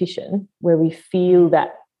competition, where we feel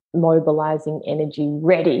that mobilizing energy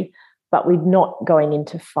ready, but we're not going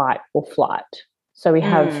into fight or flight. So we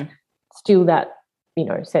have still that,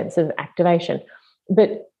 sense of activation.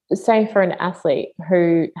 But say for an athlete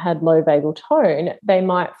who had low vagal tone, they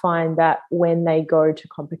might find that when they go to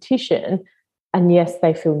competition, and yes,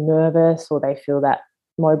 they feel nervous or they feel that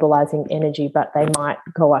mobilizing energy, but they might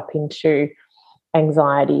go up into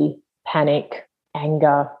anxiety, panic,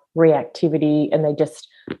 anger, reactivity, and they just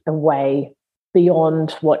way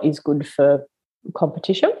beyond what is good for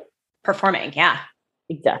competition. Performing, yeah.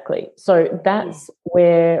 Exactly. So that's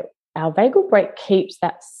where our vagal brake keeps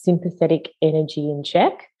that sympathetic energy in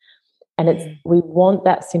check. And we want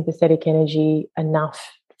that sympathetic energy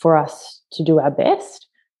enough for us to do our best,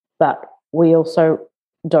 but we also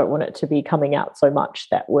don't want it to be coming out so much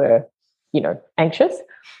that we're, anxious.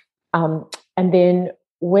 And then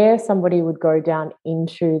where somebody would go down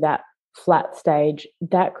into that flat stage,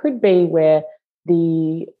 that could be where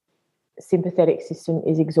the sympathetic system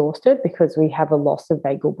is exhausted because we have a loss of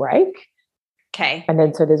vagal brake. Okay. And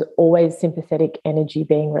then so there's always sympathetic energy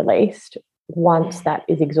being released. Once that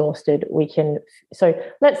is exhausted, so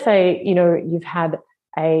let's say, you've had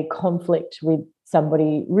a conflict with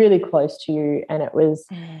somebody really close to you and it was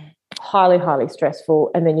highly, highly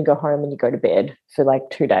stressful. And then you go home and you go to bed for like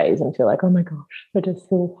 2 days and feel like, oh my gosh, I just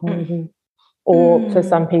feel horrible. Or for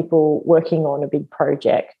some people working on a big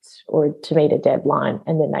project or to meet a deadline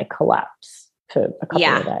and then they collapse for a couple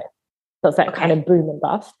of days. So it's that kind of boom and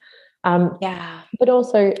bust. But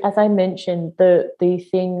also, as I mentioned, the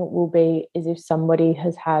thing will be is if somebody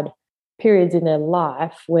has had periods in their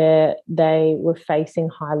life where they were facing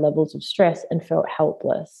high levels of stress and felt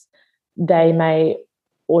helpless, they may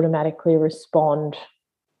automatically respond.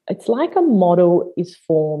 It's like a model is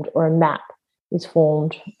formed or a map is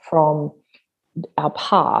formed from our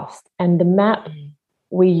past, and the map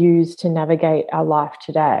we use to navigate our life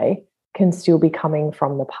today can still be coming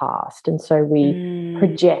from the past. And so we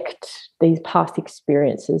project these past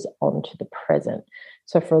experiences onto the present.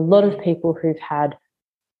 So for a lot of people who've had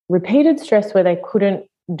repeated stress where they couldn't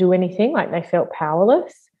do anything, like they felt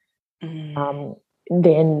powerless,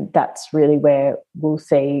 then that's really where we'll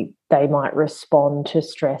see they might respond to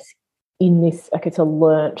stress in this, like it's a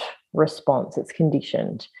learnt response, it's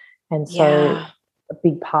conditioned. And so a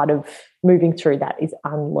big part of moving through that is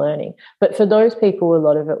unlearning. But for those people, a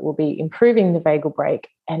lot of it will be improving the vagal brake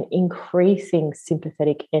and increasing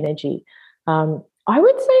sympathetic energy. I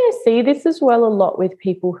would say I see this as well a lot with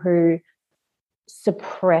people who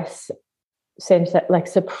suppress anger,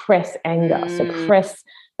 suppress,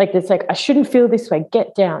 like it's like, I shouldn't feel this way,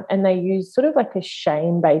 get down. And they use sort of like a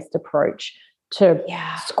shame-based approach to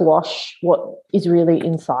squash what is really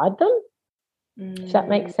inside them. If that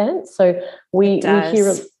makes sense. So we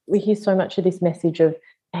hear so much of this message of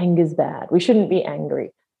anger's bad. We shouldn't be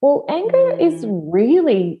angry. Well, anger is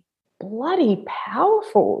really bloody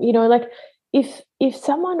powerful. Like if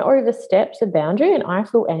someone oversteps a boundary and I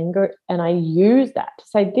feel anger and I use that to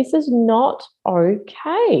say, this is not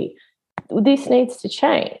okay, this needs to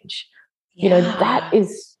change, that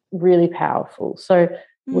is really powerful. So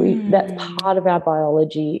that's part of our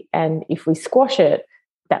biology. And if we squash it,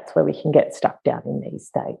 that's where we can get stuck down in these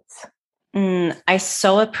states. I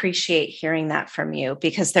so appreciate hearing that from you,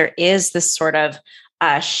 because there is this sort of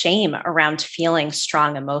shame around feeling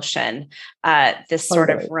strong emotion, this sort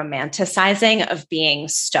of romanticizing of being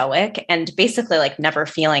stoic and basically like never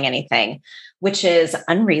feeling anything, which is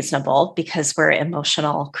unreasonable because we're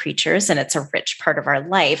emotional creatures and it's a rich part of our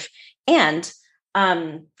life. And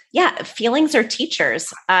feelings are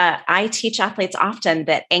teachers. I teach athletes often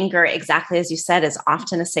that anger, exactly as you said, is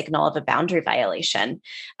often a signal of a boundary violation.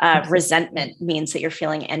 Resentment means that you're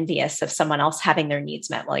feeling envious of someone else having their needs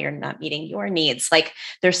met while you're not meeting your needs. Like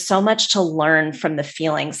there's so much to learn from the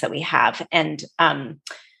feelings that we have. And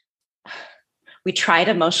we tried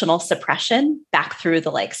emotional suppression back through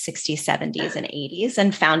the 60s, 70s, and 80s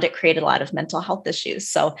and found it created a lot of mental health issues.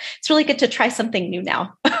 So it's really good to try something new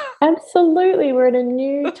now. Absolutely. We're in a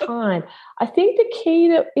new time. I think the key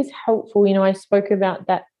that is helpful, I spoke about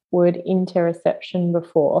that word interoception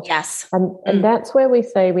before. Yes. And that's where we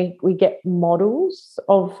say we get models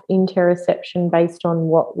of interoception based on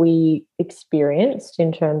what we experienced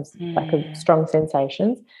in terms of strong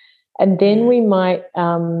sensations. And then we might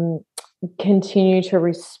continue to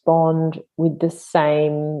respond with the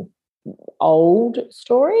same old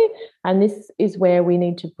story. And this is where we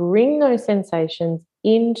need to bring those sensations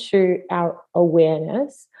into our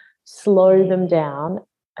awareness, slow them down,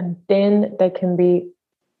 and then they can be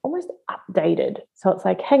almost updated. So it's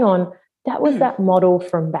like, hang on, that was that model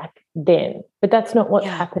from back then, but that's not what's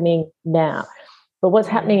happening now. But what's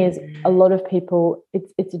happening is a lot of people,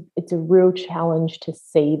 it's a real challenge to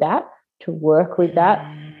see that, to work with that,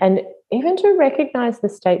 and even to recognize the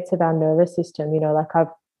states of our nervous system. Like I've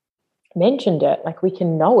mentioned it, like we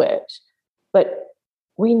can know it, but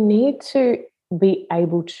we need to be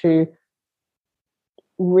able to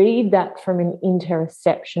read that from an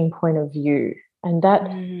interoception point of view. And that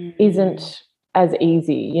isn't as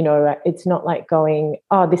easy. It's not like going,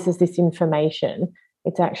 oh, this is this information.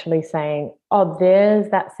 It's actually saying, oh, there's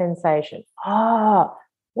that sensation. Oh,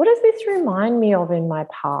 what does this remind me of in my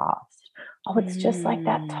past? Oh, it's just like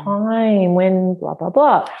that time when blah, blah,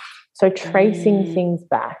 blah. So tracing things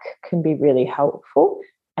back can be really helpful.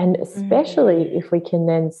 And especially if we can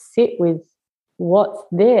then sit with what's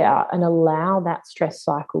there and allow that stress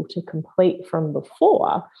cycle to complete from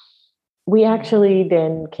before, we actually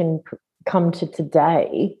then can come to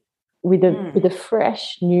today with a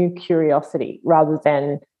fresh new curiosity rather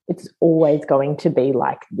than it's always going to be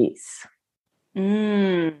like this.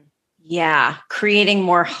 Yeah, creating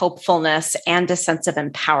more hopefulness and a sense of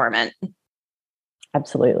empowerment.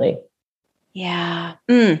 Absolutely. Yeah.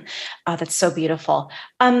 Oh, that's so beautiful.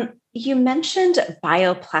 You mentioned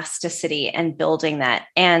bioplasticity and building that.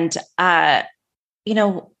 And,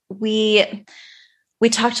 we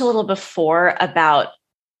talked a little before about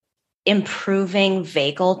improving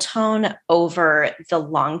vagal tone over the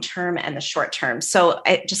long term and the short term. So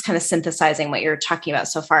just kind of synthesizing what you're talking about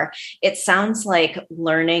so far, it sounds like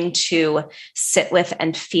learning to sit with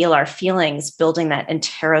and feel our feelings, building that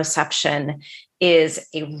interoception is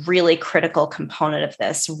a really critical component of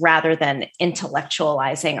this rather than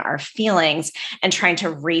intellectualizing our feelings and trying to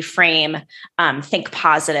reframe, think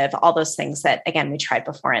positive, all those things that, again, we tried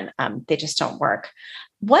before and they just don't work.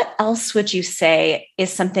 What else would you say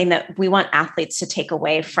is something that we want athletes to take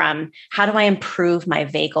away from? How do I improve my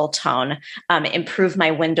vagal tone, improve my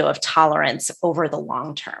window of tolerance over the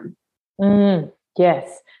long term?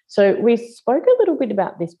 Yes. So we spoke a little bit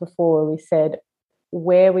about this before. We said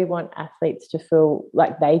where we want athletes to feel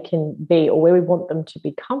like they can be or where we want them to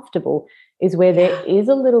be comfortable is where there is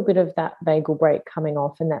a little bit of that vagal brake coming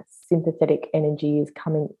off and that sympathetic energy is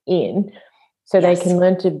coming in. So they can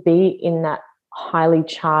learn to be in that highly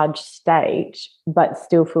charged state but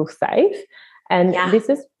still feel safe. And this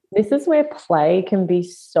is where play can be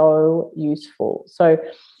so useful. So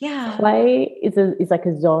play is like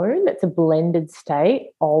a zone that's a blended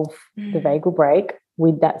state of the vagal brake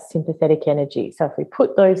with that sympathetic energy. So if we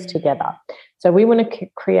put those together, so we want to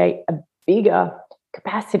create a bigger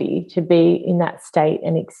capacity to be in that state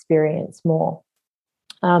and experience more.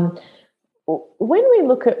 When we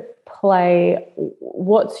look at play,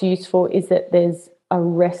 what's useful is that there's a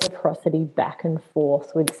reciprocity back and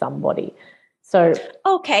forth with somebody. So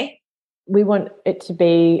we want it to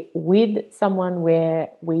be with someone where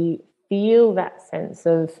we feel that sense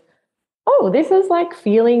of, oh, this is like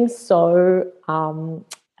feeling so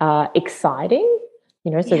exciting,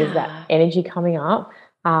 so there's that energy coming up,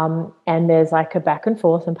 and there's like a back and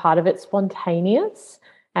forth, and part of it's spontaneous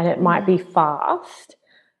and it might be fast,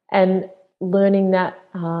 and learning that,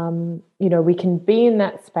 we can be in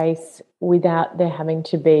that space without there having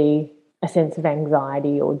to be a sense of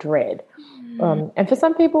anxiety or dread. And for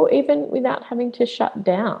some people, even without having to shut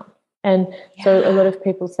down. And so a lot of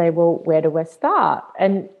people say, well, where do I start?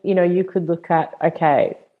 And, you could look at,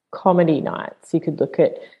 comedy nights. You could look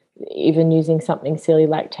at even using something silly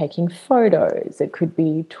like taking photos. It could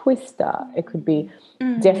be Twister. It could be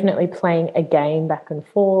definitely playing a game back and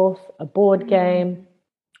forth, a board game.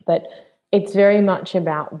 But it's very much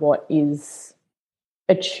about what is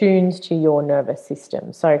attuned to your nervous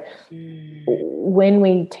system. So when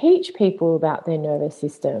we teach people about their nervous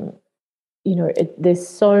system, there's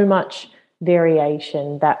so much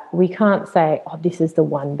variation that we can't say, oh, this is the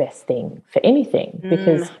one best thing for anything,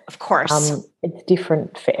 because of course it's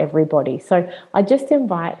different for everybody. So I just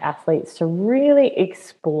invite athletes to really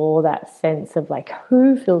explore that sense of like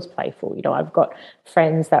who feels playful. I've got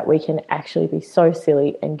friends that we can actually be so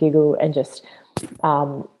silly and giggle and just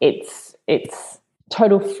it's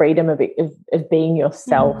total freedom of being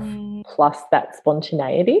yourself plus that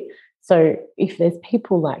spontaneity. So if there's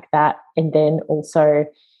people like that, and then also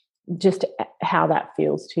just how that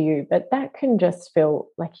feels to you, but that can just feel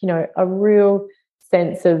like, a real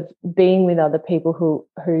sense of being with other people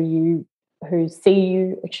who see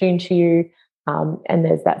you, attune to you, and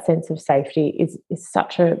there's that sense of safety is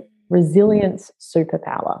such a resilience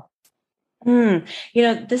superpower.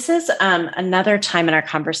 This is another time in our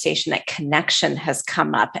conversation that connection has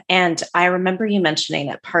come up. And I remember you mentioning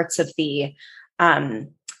that parts of the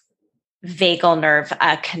vagal nerve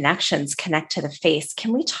connections connect to the face.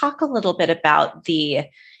 Can we talk a little bit about the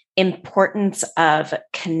importance of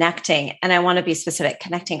connecting? And I want to be specific,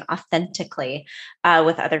 connecting authentically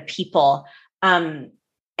with other people, and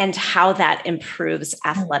how that improves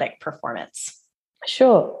athletic performance.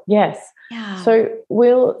 Sure. Yes. Yeah. So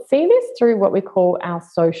we'll see this through what we call our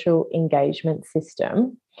social engagement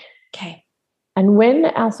system. Okay. And when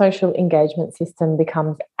our social engagement system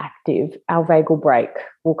becomes active, our vagal brake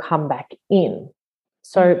will come back in.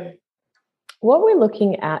 So what we're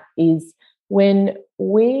looking at is when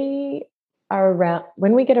we are around,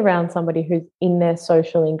 when we get around somebody who's in their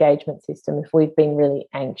social engagement system, if we've been really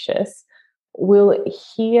anxious, we'll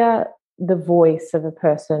hear the voice of a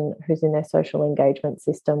person who's in their social engagement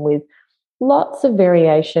system with lots of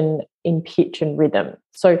variation in pitch and rhythm.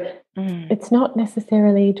 So it's not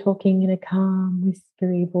necessarily talking in a calm,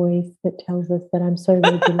 whispery voice that tells us that I'm so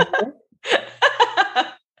regulated.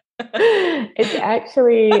 It's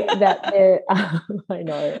actually that they're, I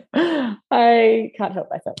know, I can't help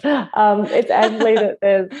myself. It's actually that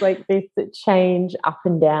there's like this change up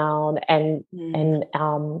and down and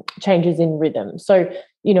changes in rhythm. So,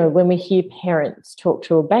 you know, when we hear parents talk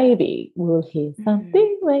to a baby, we'll hear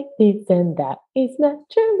something like this, and that is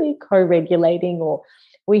naturally co-regulating. Or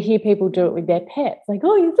we hear people do it with their pets, like,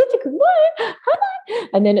 oh, you're such a good boy, hi,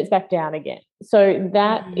 and then it's back down again. So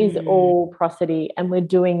that is all prosody, and we're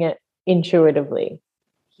doing it intuitively.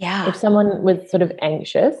 Yeah. If someone was sort of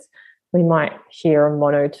anxious, we might hear a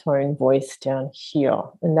monotone voice down here,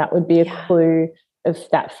 and that would be a clue of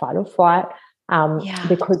that fight or flight,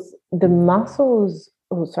 because the muscles,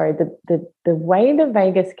 the way the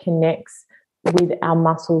vagus connects with our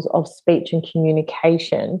muscles of speech and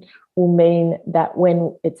communication will mean that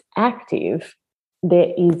when it's active,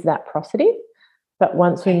 there is that prosody. But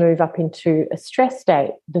once we move up into a stress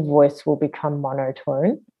state, the voice will become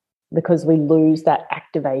monotone because we lose that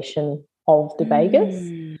activation of the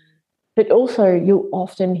vagus. But also you'll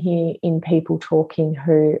often hear in people talking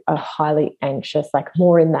who are highly anxious, like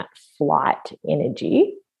more in that flight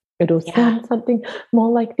energy, it'll sound something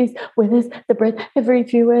more like this, where there's the breath every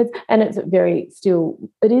few words, and it's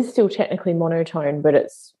it is still technically monotone, but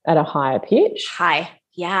it's at a higher pitch. High,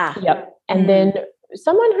 yeah. Yep. And then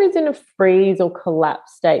someone who's in a freeze or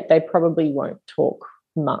collapse state, they probably won't talk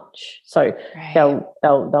much. So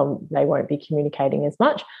they won't be communicating as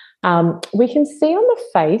much. We can see on the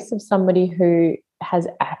face of somebody who has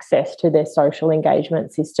access to their social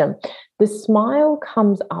engagement system, the smile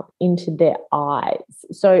comes up into their eyes.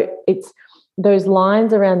 So it's those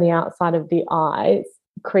lines around the outside of the eyes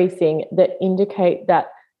creasing that indicate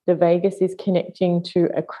that the vagus is connecting to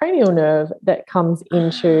a cranial nerve that comes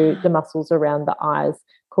into the muscles around the eyes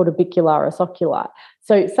called orbicularis oculi.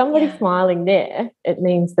 So somebody smiling there, it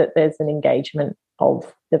means that there's an engagement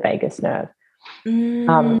of the vagus nerve.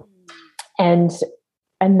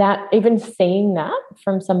 And that, even seeing that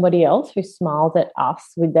from somebody else who smiles at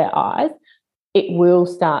us with their eyes, it will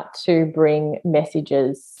start to bring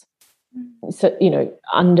messages, so, you know,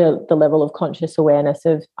 under the level of conscious awareness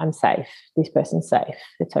of, I'm safe, this person's safe,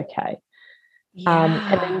 it's okay.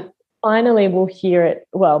 And then finally we'll hear it,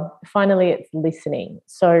 finally it's listening.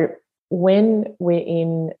 So when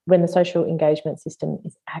the social engagement system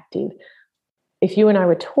is active, if you and I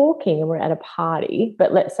were talking and we're at a party,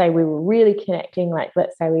 but let's say we were really connecting, like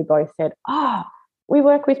let's say we both said, we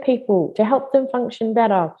work with people to help them function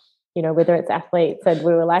better, you know, whether it's athletes, and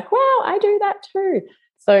we were like, wow, I do that too.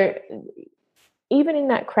 So even in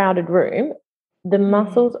that crowded room, the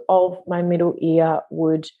muscles of my middle ear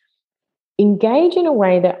would engage in a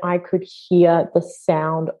way that I could hear the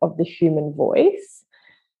sound of the human voice.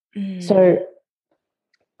 So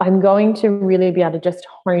I'm going to really be able to just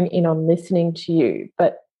hone in on listening to you.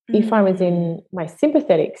 But if I was in my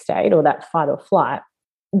sympathetic state or that fight or flight,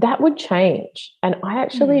 that would change. And I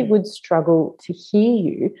actually would struggle to hear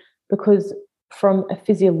you, because from a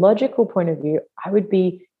physiological point of view, I would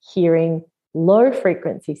be hearing low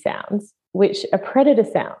frequency sounds, which are predator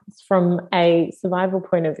sounds from a survival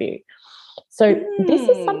point of view. So this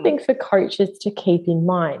is something for coaches to keep in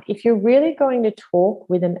mind. If you're really going to talk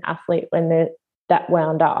with an athlete when they're that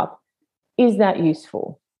wound up, is that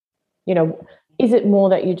useful? You know, is it more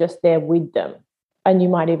that you're just there with them and you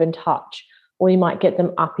might even touch, or you might get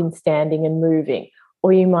them up and standing and moving,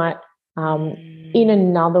 or you might in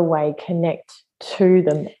another way connect to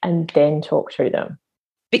them and then talk to them?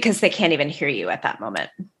 Because they can't even hear you at that moment.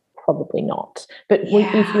 Probably not. But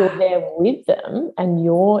if you're there with them and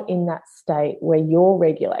you're in that state where you're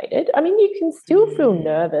regulated, I mean, you can still feel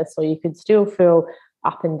nervous, or you could still feel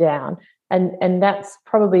up and down. And that's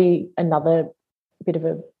probably another bit of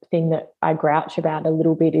a thing that I grouch about a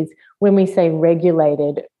little bit, is when we say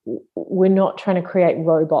regulated, we're not trying to create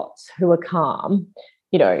robots who are calm.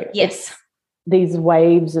 You know, yes, these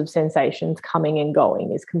waves of sensations coming and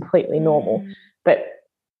going is completely normal. But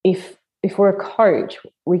if we're a coach,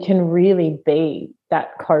 we can really be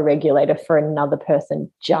that co-regulator for another person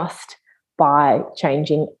just by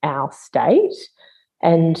changing our state.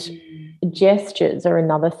 And gestures are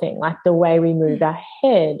another thing, like the way we move our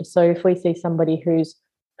head. So if we see somebody who's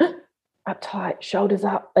uptight, shoulders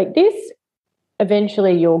up like this,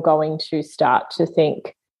 eventually you're going to start to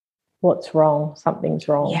think, what's wrong, something's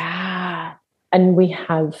wrong. Yeah. And we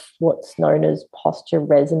have what's known as posture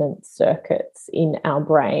resonance circuits in our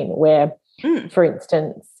brain where, for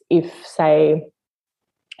instance, if say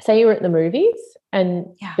you were at the movies and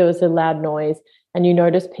there was a loud noise and you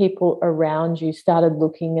noticed people around you started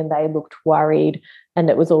looking and they looked worried and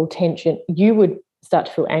it was all tension, you would start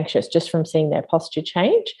to feel anxious just from seeing their posture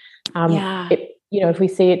change. If we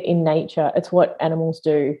see it in nature, it's what animals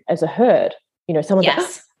do as a herd. Someone's like,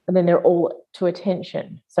 and then they're all to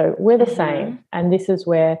attention. So we're the same. And this is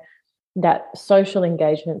where that social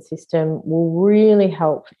engagement system will really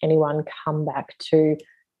help anyone come back to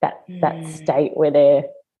that state where they're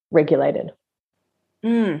regulated.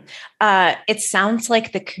 It sounds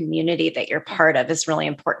like the community that you're part of is really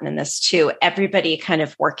important in this too. Everybody kind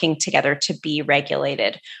of working together to be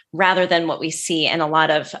regulated rather than what we see in a lot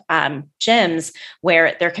of gyms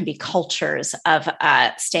where there can be cultures of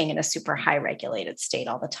staying in a super high regulated state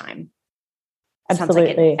all the time.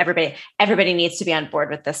 Absolutely. Sounds like everybody needs to be on board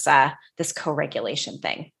with this co-regulation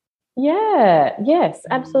thing. Yeah. Yes,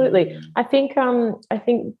 absolutely. I think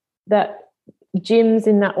that gyms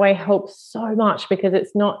in that way help so much because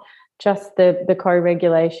it's not just the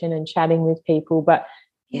co-regulation and chatting with people, but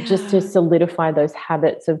just to solidify those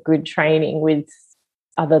habits of good training with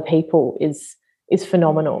other people is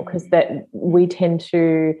phenomenal because that we tend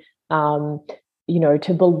to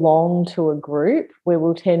to belong to a group where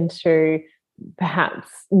we'll tend to perhaps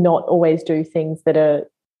not always do things that are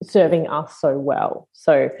serving us so well.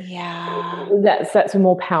 So that's a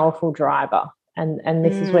more powerful driver. And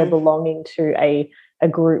this is where belonging to a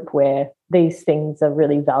group where these things are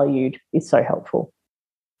really valued is so helpful.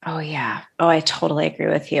 Oh, yeah. Oh, I totally agree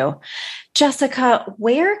with you. Jessica,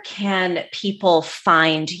 where can people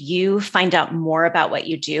find you, find out more about what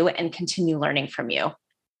you do, and continue learning from you?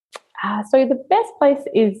 So the best place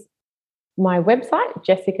is my website,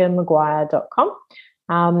 jessicamaguire.com.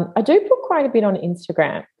 I do put quite a bit on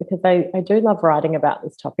Instagram because I do love writing about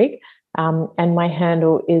this topic. And my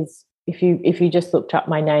handle is, if you just looked up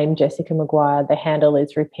my name, Jessica Maguire, the handle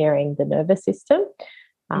is Repairing the Nervous System.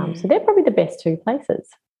 So they're probably the best two places.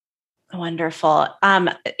 Wonderful.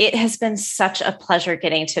 It has been such a pleasure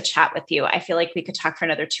getting to chat with you. I feel like we could talk for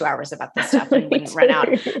another 2 hours about this stuff and we wouldn't run out.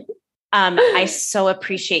 I so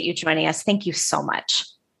appreciate you joining us. Thank you so much.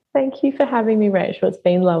 Thank you for having me, Rachel. It's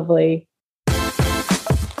been lovely.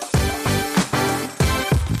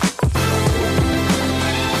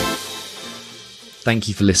 Thank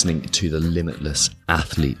you for listening to the Limitless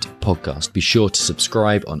Athlete podcast. Be sure to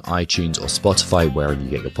subscribe on iTunes or Spotify, wherever you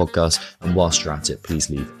get your podcasts. And whilst you're at it, please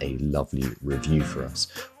leave a lovely review for us.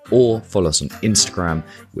 Or follow us on Instagram,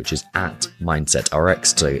 which is at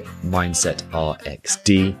MindsetRx, so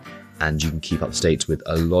MindsetRxD. And you can keep up to date with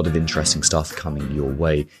a lot of interesting stuff coming your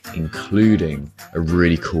way, including a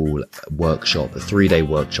really cool workshop, a 3-day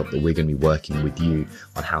workshop that we're going to be working with you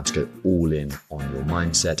on how to go all in on your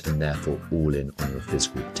mindset and therefore all in on your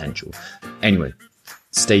physical potential. Anyway,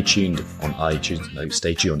 stay tuned on iTunes,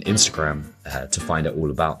 stay tuned on Instagram to find out all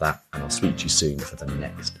about that. And I'll speak to you soon for the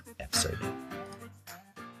next episode.